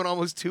ended up doing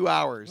almost 2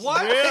 hours.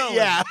 What? Really?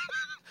 Yeah.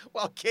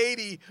 While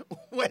Katie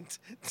went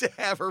to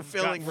have her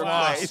filling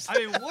replaced. I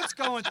mean, what's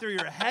going through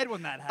your head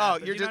when that Oh,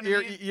 happens?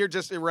 you're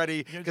just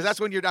ready because that's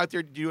when you're out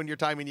there doing your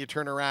time and you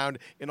turn around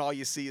and all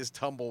you see is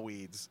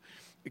tumbleweeds.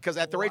 Because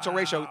at the Rachel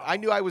Ray show, I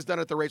knew I was done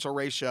at the Rachel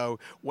Ray show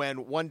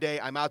when one day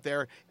I'm out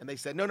there and they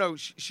said, no,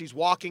 she's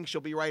walking,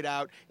 she'll be right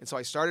out. And so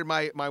I started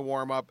my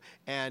warm up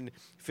and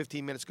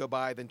 15 minutes go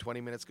by, then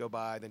 20 minutes go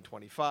by, then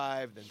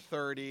 25, then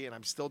 30, and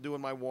I'm still doing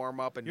my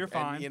warm up and You're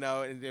fine.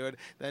 and do it.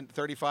 Then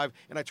 35,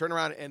 and I turn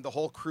around and the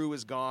whole crew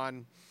is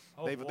gone.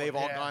 They've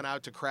all gone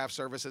out to craft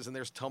services, and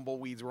there's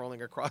tumbleweeds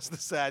rolling across the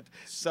set.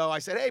 So I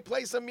said, "Hey,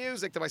 play some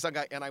music" to my son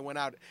guy, and I went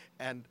out,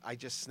 and I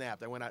just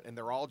snapped. I went out, and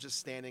they're all just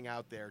standing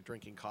out there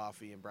drinking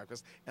coffee and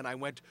breakfast, and I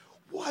went,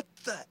 "What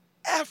the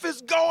F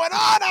is going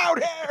on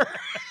out here?"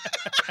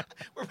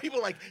 Where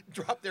people like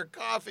drop their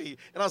coffee,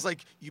 and I was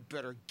like, "You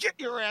better get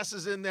your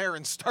asses in there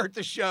and start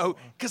the show,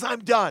 because I'm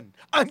done.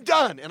 I'm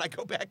done." And I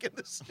go back in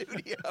the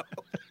studio.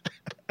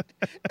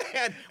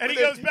 And he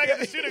goes back in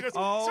the studio and goes,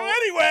 "So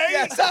anyway."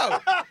 Yeah,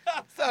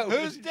 so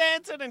Who's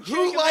dancing and who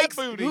shaking likes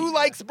that booty? who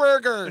likes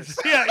burgers?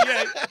 Yeah.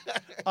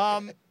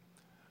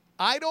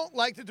 I don't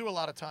like to do a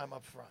lot of time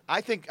up front.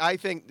 I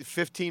think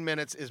 15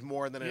 minutes is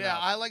more than enough. Yeah,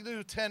 I like to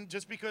do 10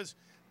 just because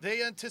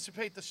they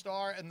anticipate the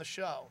star and the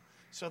show.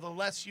 So the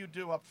less you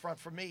do up front,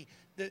 for me,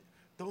 the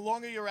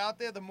longer you're out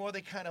there, the more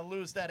they kind of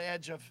lose that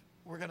edge of,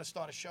 we're going to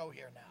start a show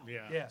here now.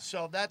 Yeah.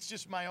 So that's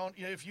just my own.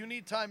 If you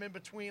need time in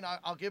between,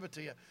 I'll give it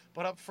to you.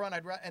 But up front,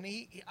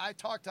 I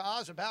talked to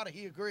Oz about it.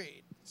 He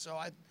agreed. So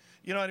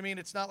you know what I mean?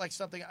 It's not like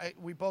something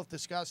we both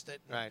discussed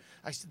it. Right.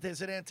 I said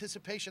there's an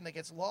anticipation that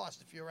gets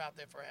lost if you're out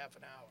there for half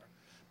an hour.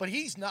 But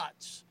he's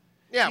nuts.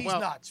 Yeah, he's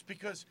nuts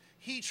because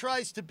he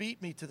tries to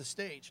beat me to the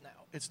stage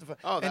now. It's the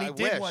and he I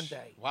did wish. one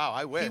day. Wow,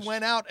 I wish. He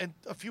went out, and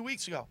a few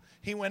weeks ago,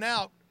 he went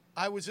out.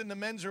 I was in the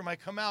men's room. I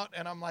come out,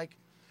 and I'm like,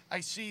 I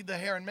see the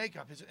hair and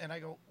makeup, and I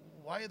go,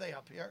 "Why are they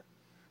up here?"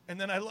 And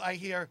then I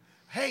hear,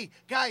 "Hey,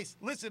 guys,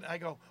 listen." I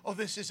go, "Oh,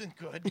 this isn't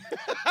good."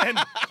 And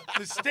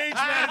the stage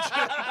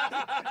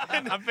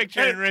manager. I'm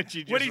picturing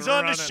Richie just when he's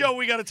on the running. show,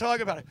 we got to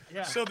talk about it.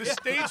 Yeah. So the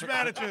stage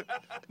manager,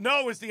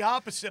 no, it's the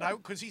opposite.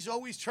 Because he's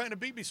always trying to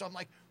beat me. So I'm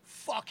like,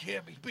 fuck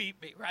him. He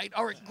beat me, right?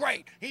 All right,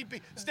 great.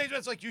 Stage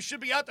manager's like, "You should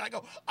be out there." I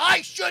go,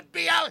 "I should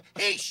be out.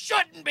 He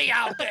shouldn't be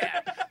out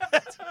there."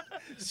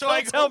 So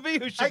Don't tell me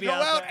who should I be go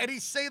out out there. and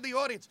he's saying to the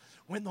audience,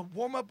 "When the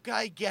warm-up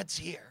guy gets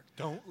here,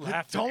 Don't laugh.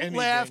 at don't anything.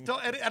 laugh."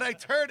 And I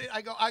turn it.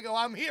 I go,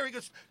 "I'm here." He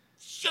goes,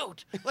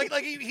 "Shoot!" Like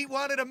he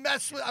wanted to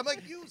mess with. I'm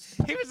like, "You."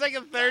 He was like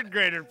a third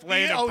grader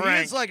playing a He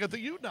prank. is like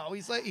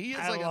he is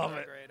I like a love third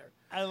it. grader.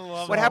 I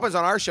love What it. happens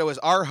on our show is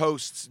our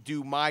hosts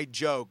do my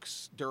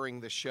jokes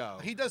during the show.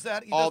 He does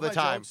that. He all does the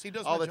my time. Jokes. He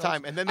does all my the jokes.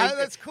 time, and then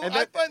That's cool. And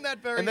then, I find that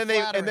very. and then they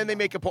flattering,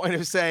 make a point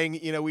of saying,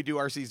 we do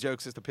RC's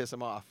jokes just to piss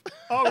him off.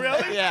 Oh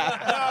really?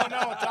 Yeah.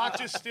 No, Doc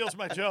just steals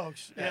my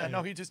jokes. Yeah,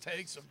 no, he just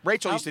takes them.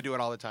 Rachel used to do it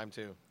all the time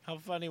too. How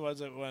funny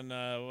was it when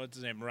what's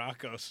his name,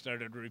 Rocco,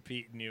 started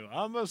repeating you?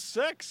 "I'm a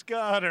sex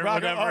god" or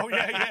Rocco, whatever. oh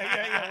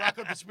yeah.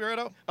 Rocco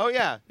Despirito. Oh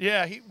yeah.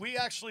 Yeah, we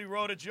actually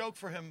wrote a joke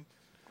for him.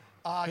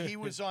 He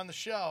was on the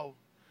show,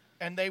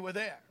 and they were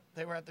there.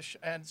 They were at the show,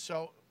 and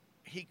so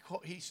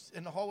he's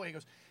in the hallway. He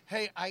goes,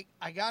 "Hey,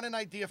 I got an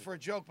idea for a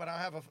joke, but I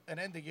don't have an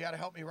ending. You got to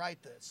help me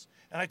write this."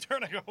 And I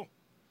turn, I go,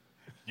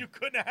 "You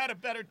couldn't have had a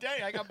better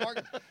day. I got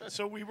Mark."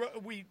 So we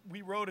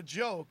wrote a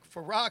joke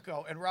for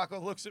Rocco, and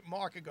Rocco looks at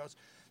Mark and goes,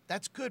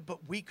 "That's good,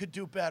 but we could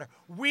do better.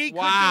 We could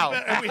do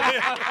better."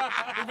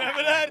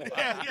 Remember that?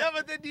 Yeah,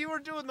 but then you were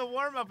doing the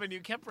warm up and you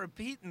kept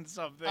repeating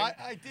something.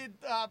 I did.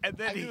 And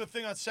then I do a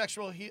thing on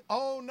sexual.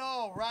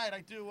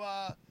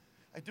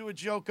 I do a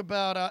joke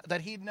about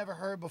that he'd never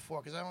heard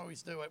before because I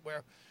always do it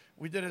where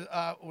we did it.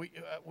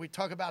 We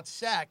talk about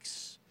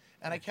sex,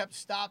 and I kept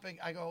stopping.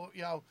 I go,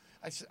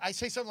 I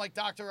say something like,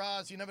 "Dr.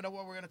 Oz, you never know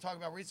what we're going to talk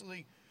about.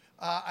 Recently,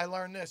 I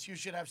learned this. You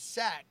should have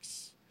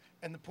sex,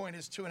 and the point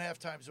is 2.5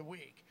 times a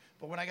week.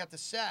 But when I got to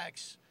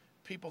sex,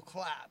 people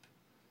clap.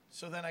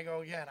 So then I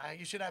go again.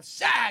 You should have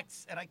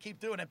sex, and I keep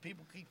doing it.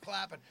 People keep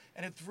clapping,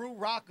 and it threw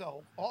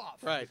Rocco off.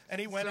 Right. And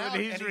he went So out.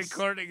 when he's and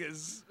recording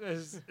his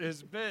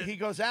bit. He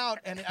goes out,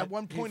 and at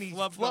one point he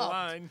flubbed the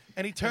line.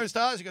 and he turns to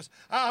us. He goes,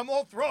 "I'm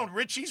all thrown.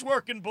 Richie's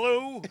working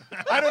blue.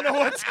 I don't know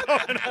what's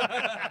going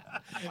on."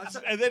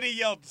 And then he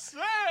yelled,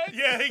 "Sex!"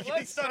 Yeah, he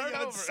Let's started start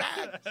yelling, over.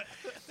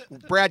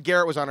 "Sex!" Brad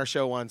Garrett was on our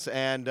show once,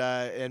 and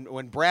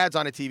when Brad's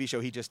on a TV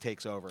show, he just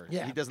takes over.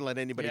 Yeah. He doesn't let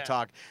anybody Yeah.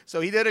 talk.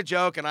 So he did a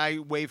joke, and I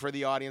waved for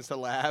the audience to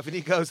laugh, and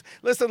he goes,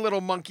 "Listen,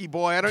 little monkey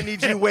boy, I don't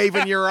need you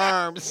waving your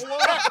arms."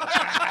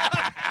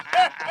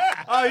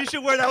 Oh, you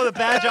should wear that with a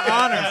badge of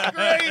honor.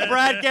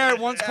 Brad Garrett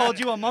once called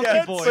you a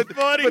monkey boy.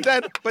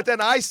 But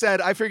then I said,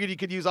 I figured you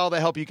could use all the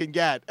help you can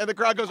get. And the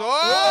crowd goes,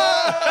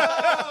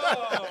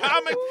 "Oh!"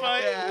 Comic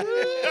fight.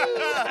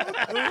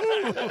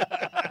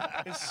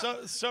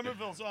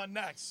 Somerville's on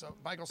next. So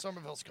Michael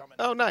Somerville's coming.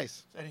 Oh,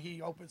 nice. And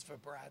he opens for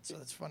Brad. So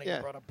that's funny Yeah.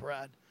 you brought up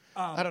Brad.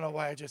 I don't know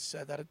why I just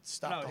said that. It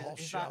stopped the whole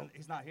show.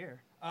 He's not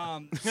here.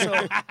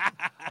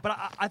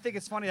 But I think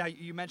it's funny how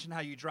you mentioned how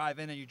you drive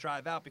in and you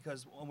drive out,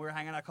 because when we were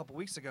hanging out a couple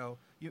weeks ago,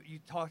 you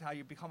talked how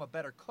you become a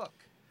better cook.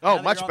 Oh, Now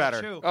that much you're on the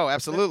better. show, Oh,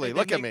 absolutely. they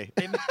Look at make-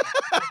 me.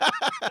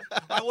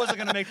 I wasn't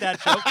going to make that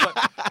joke,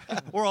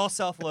 but we're all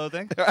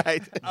self-loathing.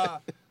 Right.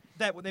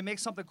 That when they make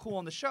something cool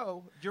on the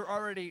show,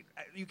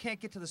 you can't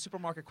get to the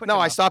supermarket quick No,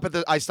 enough.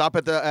 I stop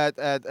at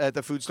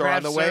the food store on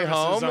Craft the way services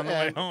home. on the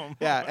way and- home.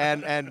 Yeah,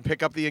 and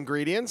pick up the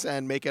ingredients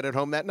and make it at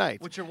home that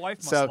night. Which your wife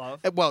must so, love.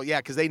 Well, yeah,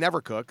 because they never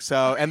cook.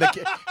 So and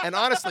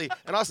honestly,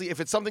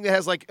 if it's something that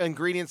has like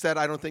ingredients that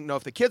I don't know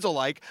if the kids will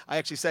like, I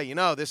actually say,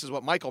 this is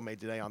what Michael made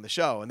today on the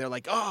show, and they're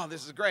like, "Oh,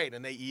 this is great,"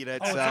 and they eat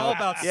it. Oh, so, it's all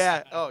about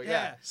yeah. Oh, yeah.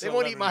 yeah. They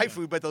won't eat my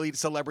food, but they'll eat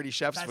celebrity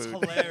chef's That's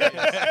food. hilarious.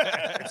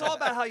 It's all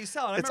about how you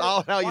sell it. I It's remember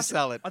all how you watching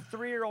sell it. A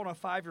 3-year-old and a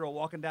 5-year-old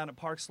walking down to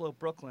Park Slope,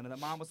 Brooklyn, and the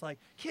mom was like,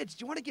 "Kids,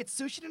 do you want to get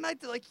sushi tonight?"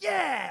 They're like,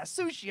 "Yeah,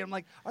 sushi." I'm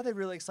like, "Are they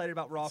really excited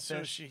about raw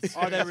fish? Sushi.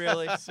 Are they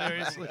really?"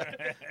 Seriously.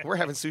 We're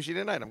having sushi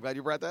tonight. I'm glad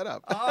you brought that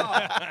up.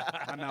 Oh,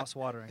 my mouth's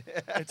watering.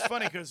 It's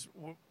funny because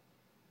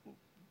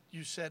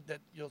you said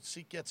that you'll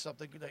get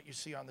something that you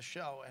see on the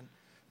show, and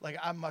like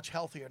I'm much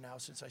healthier now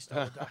since I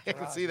started Dr. I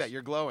can see that.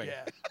 You're glowing.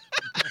 Yeah.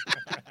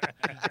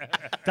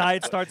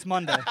 Diet starts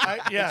Monday.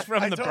 It's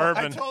from the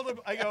bourbon. I told him,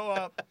 I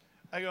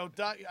go,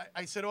 Doc,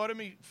 I said, order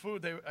me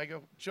food. I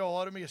go, Joe,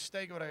 order me a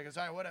steak. What? I goes,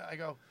 all right, what? I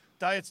go,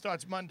 diet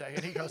starts Monday.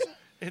 And he goes,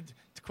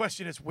 the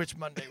question is which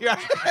Monday? Yeah.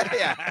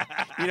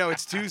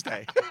 It's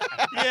Tuesday.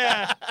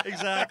 Yeah,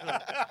 exactly.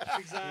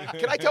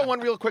 Can I tell one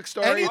real quick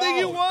story? Anything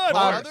you want,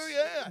 brother,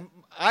 yeah.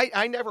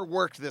 I never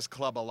worked this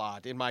club a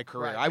lot in my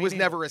career. Right, I me was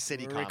neither. never a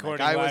city We're comic.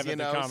 recording I live was, at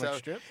the comic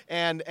strip.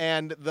 and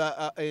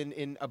the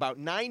in about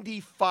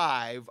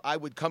 '95, I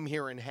would come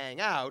here and hang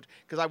out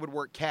because I would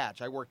work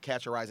Catch. I worked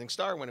Catch a Rising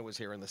Star when it was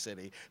here in the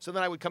city. So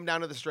then I would come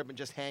down to the strip and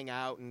just hang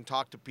out and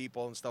talk to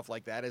people and stuff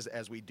like that,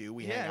 as we do.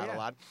 We hang out a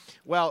lot.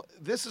 Well,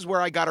 this is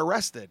where I got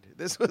arrested.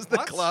 This was the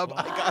club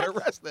I got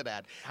arrested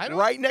at.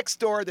 Right next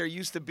door, there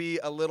used to be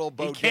a little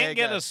bodega. He can't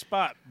get a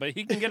spot, but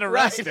he can get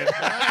arrested.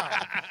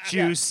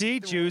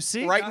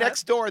 Juicy. Right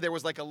next door, there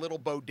was like a little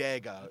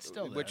bodega.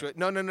 still there. Which was,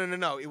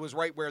 no. It was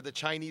right where the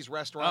Chinese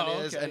restaurant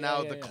is, okay. and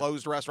now Yeah, the yeah.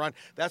 closed restaurant.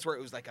 That's where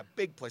it was like a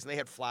big place, and they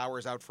had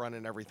flowers out front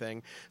and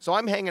everything. So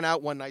I'm hanging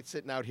out one night,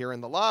 sitting out here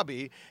in the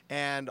lobby,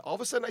 and all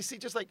of a sudden I see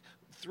just like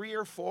 3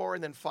 or 4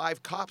 and then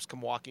 5 cops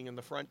come walking in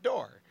the front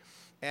door.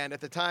 And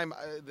at the time,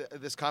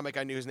 this comic,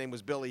 I knew his name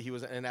was Billy. He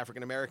was an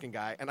African-American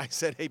guy. And I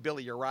said, "Hey,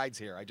 Billy, your ride's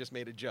here." I just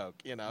made a joke,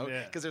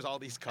 because there's all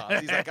these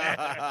cops. He's like, "Ah,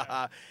 ha, ha,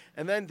 ha."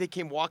 And then they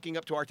came walking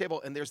up to our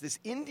table, and there's this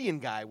Indian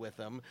guy with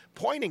them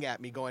pointing at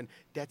me going,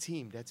 "That's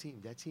him, that's him,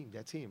 that's him,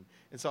 that's him."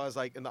 And so I was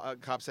like, and the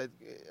cop said,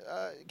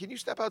 "Can you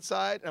step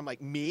outside?" And I'm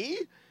like, "Me?"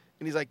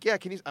 And he's like, "Yeah,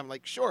 can you?" I'm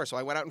like, "Sure." So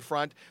I went out in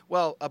front.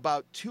 Well,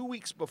 about 2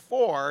 weeks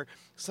before,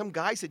 some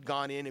guys had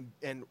gone in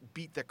and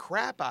beat the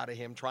crap out of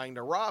him trying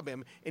to rob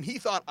him, and he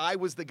thought I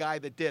was the guy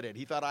that did it.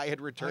 He thought I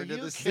had returned to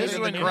the scene This is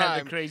of when the you crime.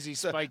 had the crazy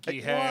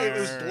spiky So, hair. It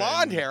was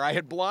blonde hair. I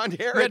had blonde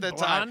hair You at had the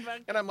time. blonde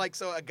back And I'm like,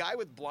 so a guy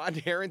with blonde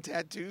hair and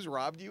tattoos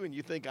robbed you, and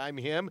you think I'm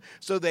him?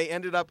 So they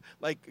ended up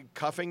like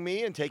cuffing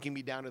me and taking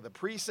me down to the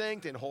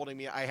precinct and holding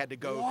me. I had to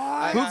go.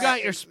 Who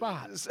got your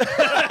spot?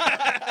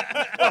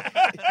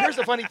 Here's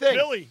the funny thing.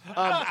 Billy.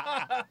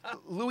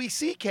 Louis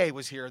C.K.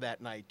 was here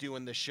that night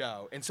doing the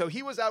show, and so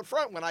he was out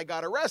front when I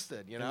got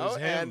arrested. was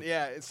him.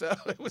 And so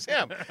it was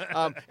him.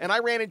 And I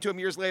ran into him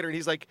years later, and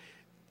he's like,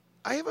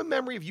 "I have a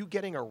memory of you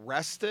getting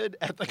arrested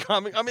at the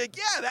comic." I'm like,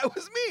 "Yeah, that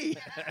was me."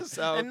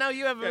 So And now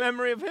you have a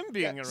memory of him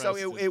being arrested.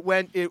 So it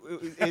went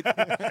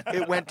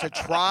to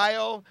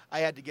trial. I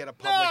had to get a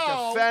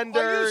public defender.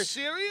 Are you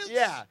serious?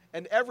 Yeah,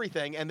 and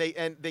everything, and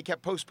they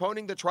kept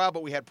postponing the trial,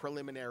 but we had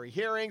preliminary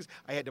hearings.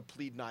 I had to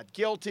plead not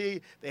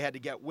guilty. They had to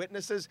get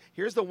witnesses.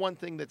 Here's the one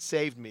thing that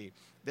saved me.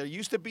 There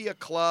used to be a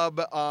club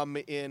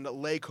in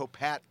Lake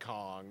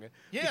Hopatcong.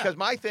 Yeah. Because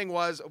my thing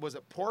was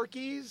it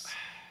Porky's?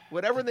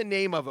 Whatever the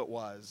name of it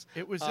was.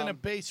 It was in a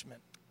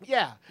basement.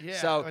 Yeah. Yeah,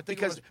 So I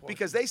think it was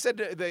because they said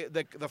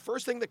the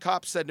first thing the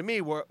cops said to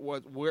me was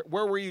where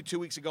were you 2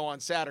 weeks ago on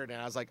Saturday?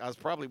 And I was like, I was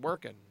probably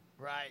working.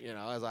 Right. You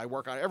know, as I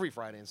work on every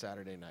Friday and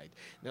Saturday night.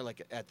 And they're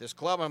like, at this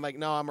club? I'm like,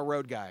 no, I'm a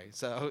road guy.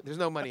 So there's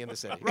no money in the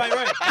city. Right.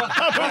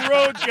 I'm a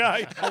road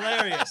guy.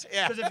 Hilarious.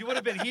 Yeah. Because if you would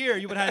have been here,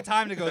 you would have had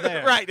time to go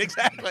there. Right,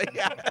 exactly.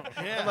 Yeah.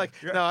 Yeah. I'm like,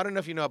 no, I don't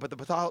know if you know, but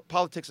the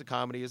politics of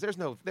comedy is there's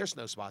no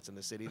spots in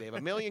the city. They have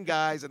a million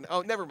guys, and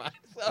never mind.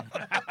 So,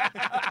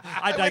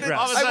 I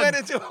digress. I went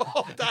into a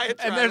whole diatribe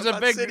And there's a about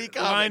big city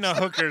line comics.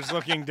 of hookers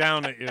looking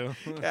down at you.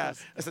 Yeah.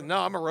 I said, no,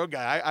 I'm a road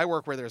guy. I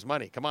work where there's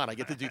money. Come on, I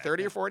get to do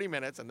 30 or 40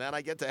 minutes, and then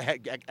I get to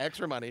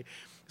extra money.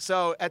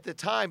 So at the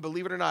time,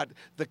 believe it or not,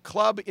 the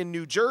club in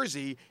New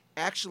Jersey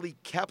actually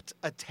kept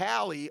a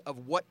tally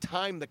of what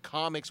time the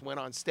comics went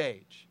on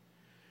stage.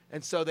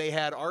 And so they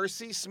had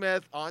R.C.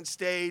 Smith on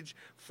stage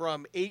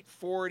from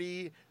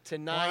 8:40 to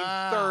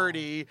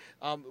 9:30.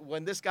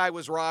 When this guy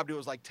was robbed, it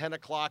was like 10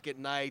 o'clock at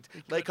night.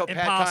 Lake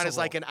Hopatcon is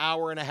like an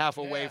hour and a half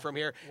away from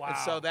here. Wow. And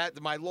so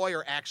my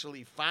lawyer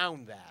actually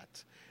found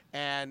that.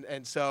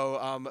 And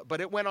so,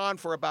 but it went on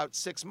for about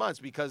 6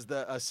 months because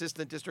the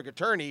assistant district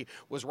attorney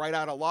was right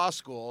out of law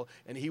school,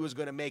 and he was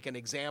going to make an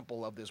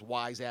example of this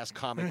wise-ass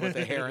comic with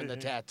the hair and the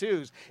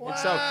tattoos. Wow. And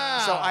so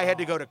I had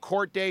to go to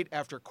court date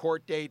after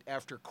court date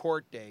after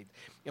court date.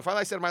 And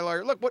finally I said to my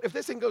lawyer, look, if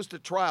this thing goes to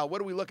trial,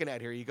 what are we looking at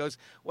here? He goes,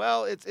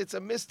 well, it's a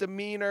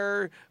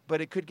misdemeanor,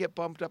 but it could get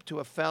bumped up to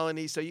a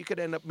felony, so you could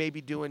end up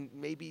doing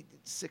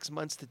 6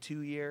 months to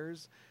 2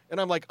 years. And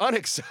I'm like,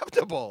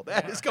 unacceptable.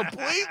 That is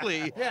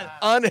completely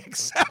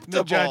unacceptable.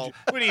 The judge,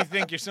 what do you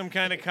think? You're some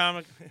kind of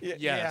comic?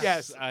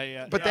 Yes.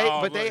 But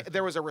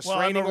there was a Well,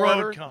 I'm restraining a road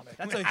order. comic.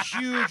 That's a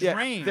huge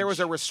range. There was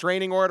a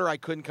restraining order. I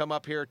couldn't come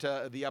up here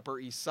to the Upper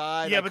East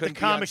Side. Yeah, I but the couldn't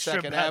be on comic strip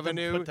 2nd had them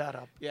Avenue. put that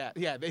up. Yeah,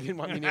 they didn't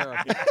want me near them.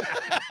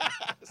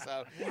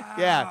 So,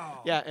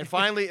 yeah. And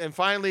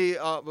finally,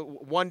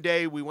 one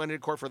day we went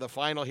into court for the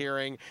final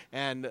hearing,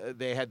 and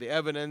they had the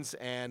evidence,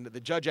 and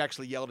the judge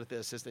actually yelled at the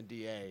assistant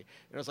DA.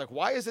 And I was like,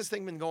 why has this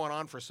thing been going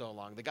on for so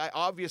long? The guy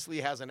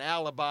obviously has an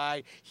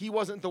alibi. He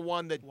wasn't the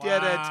one that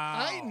did it.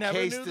 I never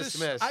Case knew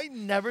dismissed. this. I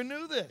never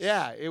knew this.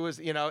 Yeah, it was,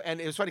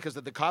 and it was funny because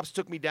the cops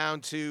took me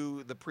down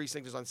to the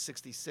precinct. It was on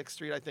 66th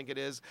Street, I think it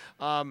is,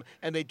 and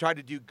they tried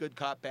to do good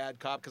cop, bad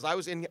cop, because I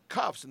was in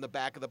cuffs in the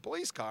back of the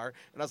police car,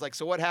 and I was like,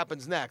 so what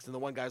happens next? And the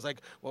one guy's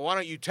like, well, why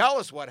don't you tell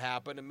us what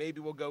happened, and maybe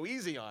we'll go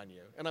easy on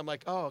you. And I'm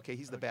like, oh, okay,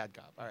 he's the bad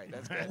cop. All right,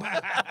 that's good.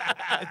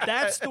 If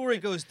that story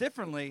goes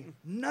differently,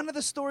 none of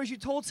the stories you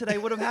told today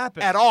would have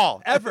happened. At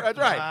all. Ever. That's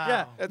right. Wow.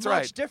 Yeah, That's much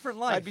right. different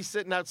life. I'd be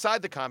sitting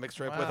outside the comic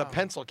strip with a Wow.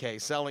 pencil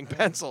case selling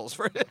pencils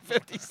for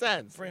 50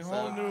 cents. Bring So-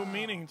 whole new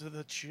meaning to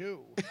the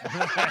chew.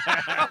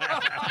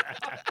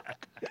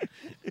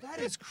 That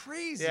is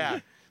crazy. Yeah.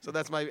 So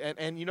that's my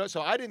and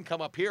so I didn't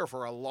come up here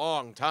for a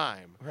long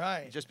time.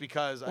 Right. Just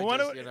because Well,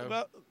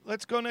 well,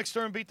 let's go next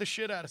door and beat the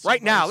shit out of right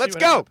somebody, now, see let's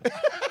what go.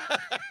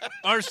 happens.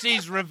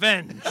 RC's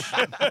revenge.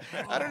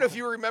 I don't know if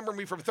you remember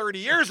me from 30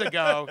 years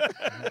ago.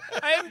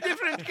 I am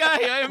different guy.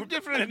 I am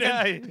different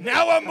guy.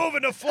 Now I'm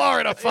moving to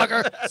Florida,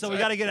 fucker. So we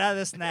got to get out of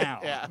this now.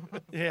 Yeah.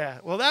 Yeah.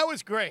 Well, that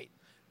was great.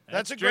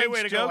 That's a great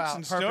way to go jokes out.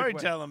 and Perfect way.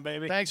 storytelling,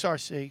 baby. Thanks,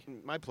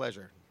 RC. My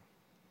pleasure.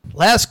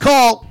 Last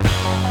call.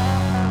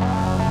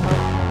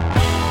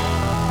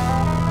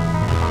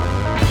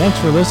 Thanks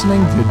for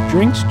listening to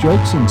Drinks,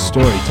 Jokes, and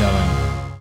Storytelling.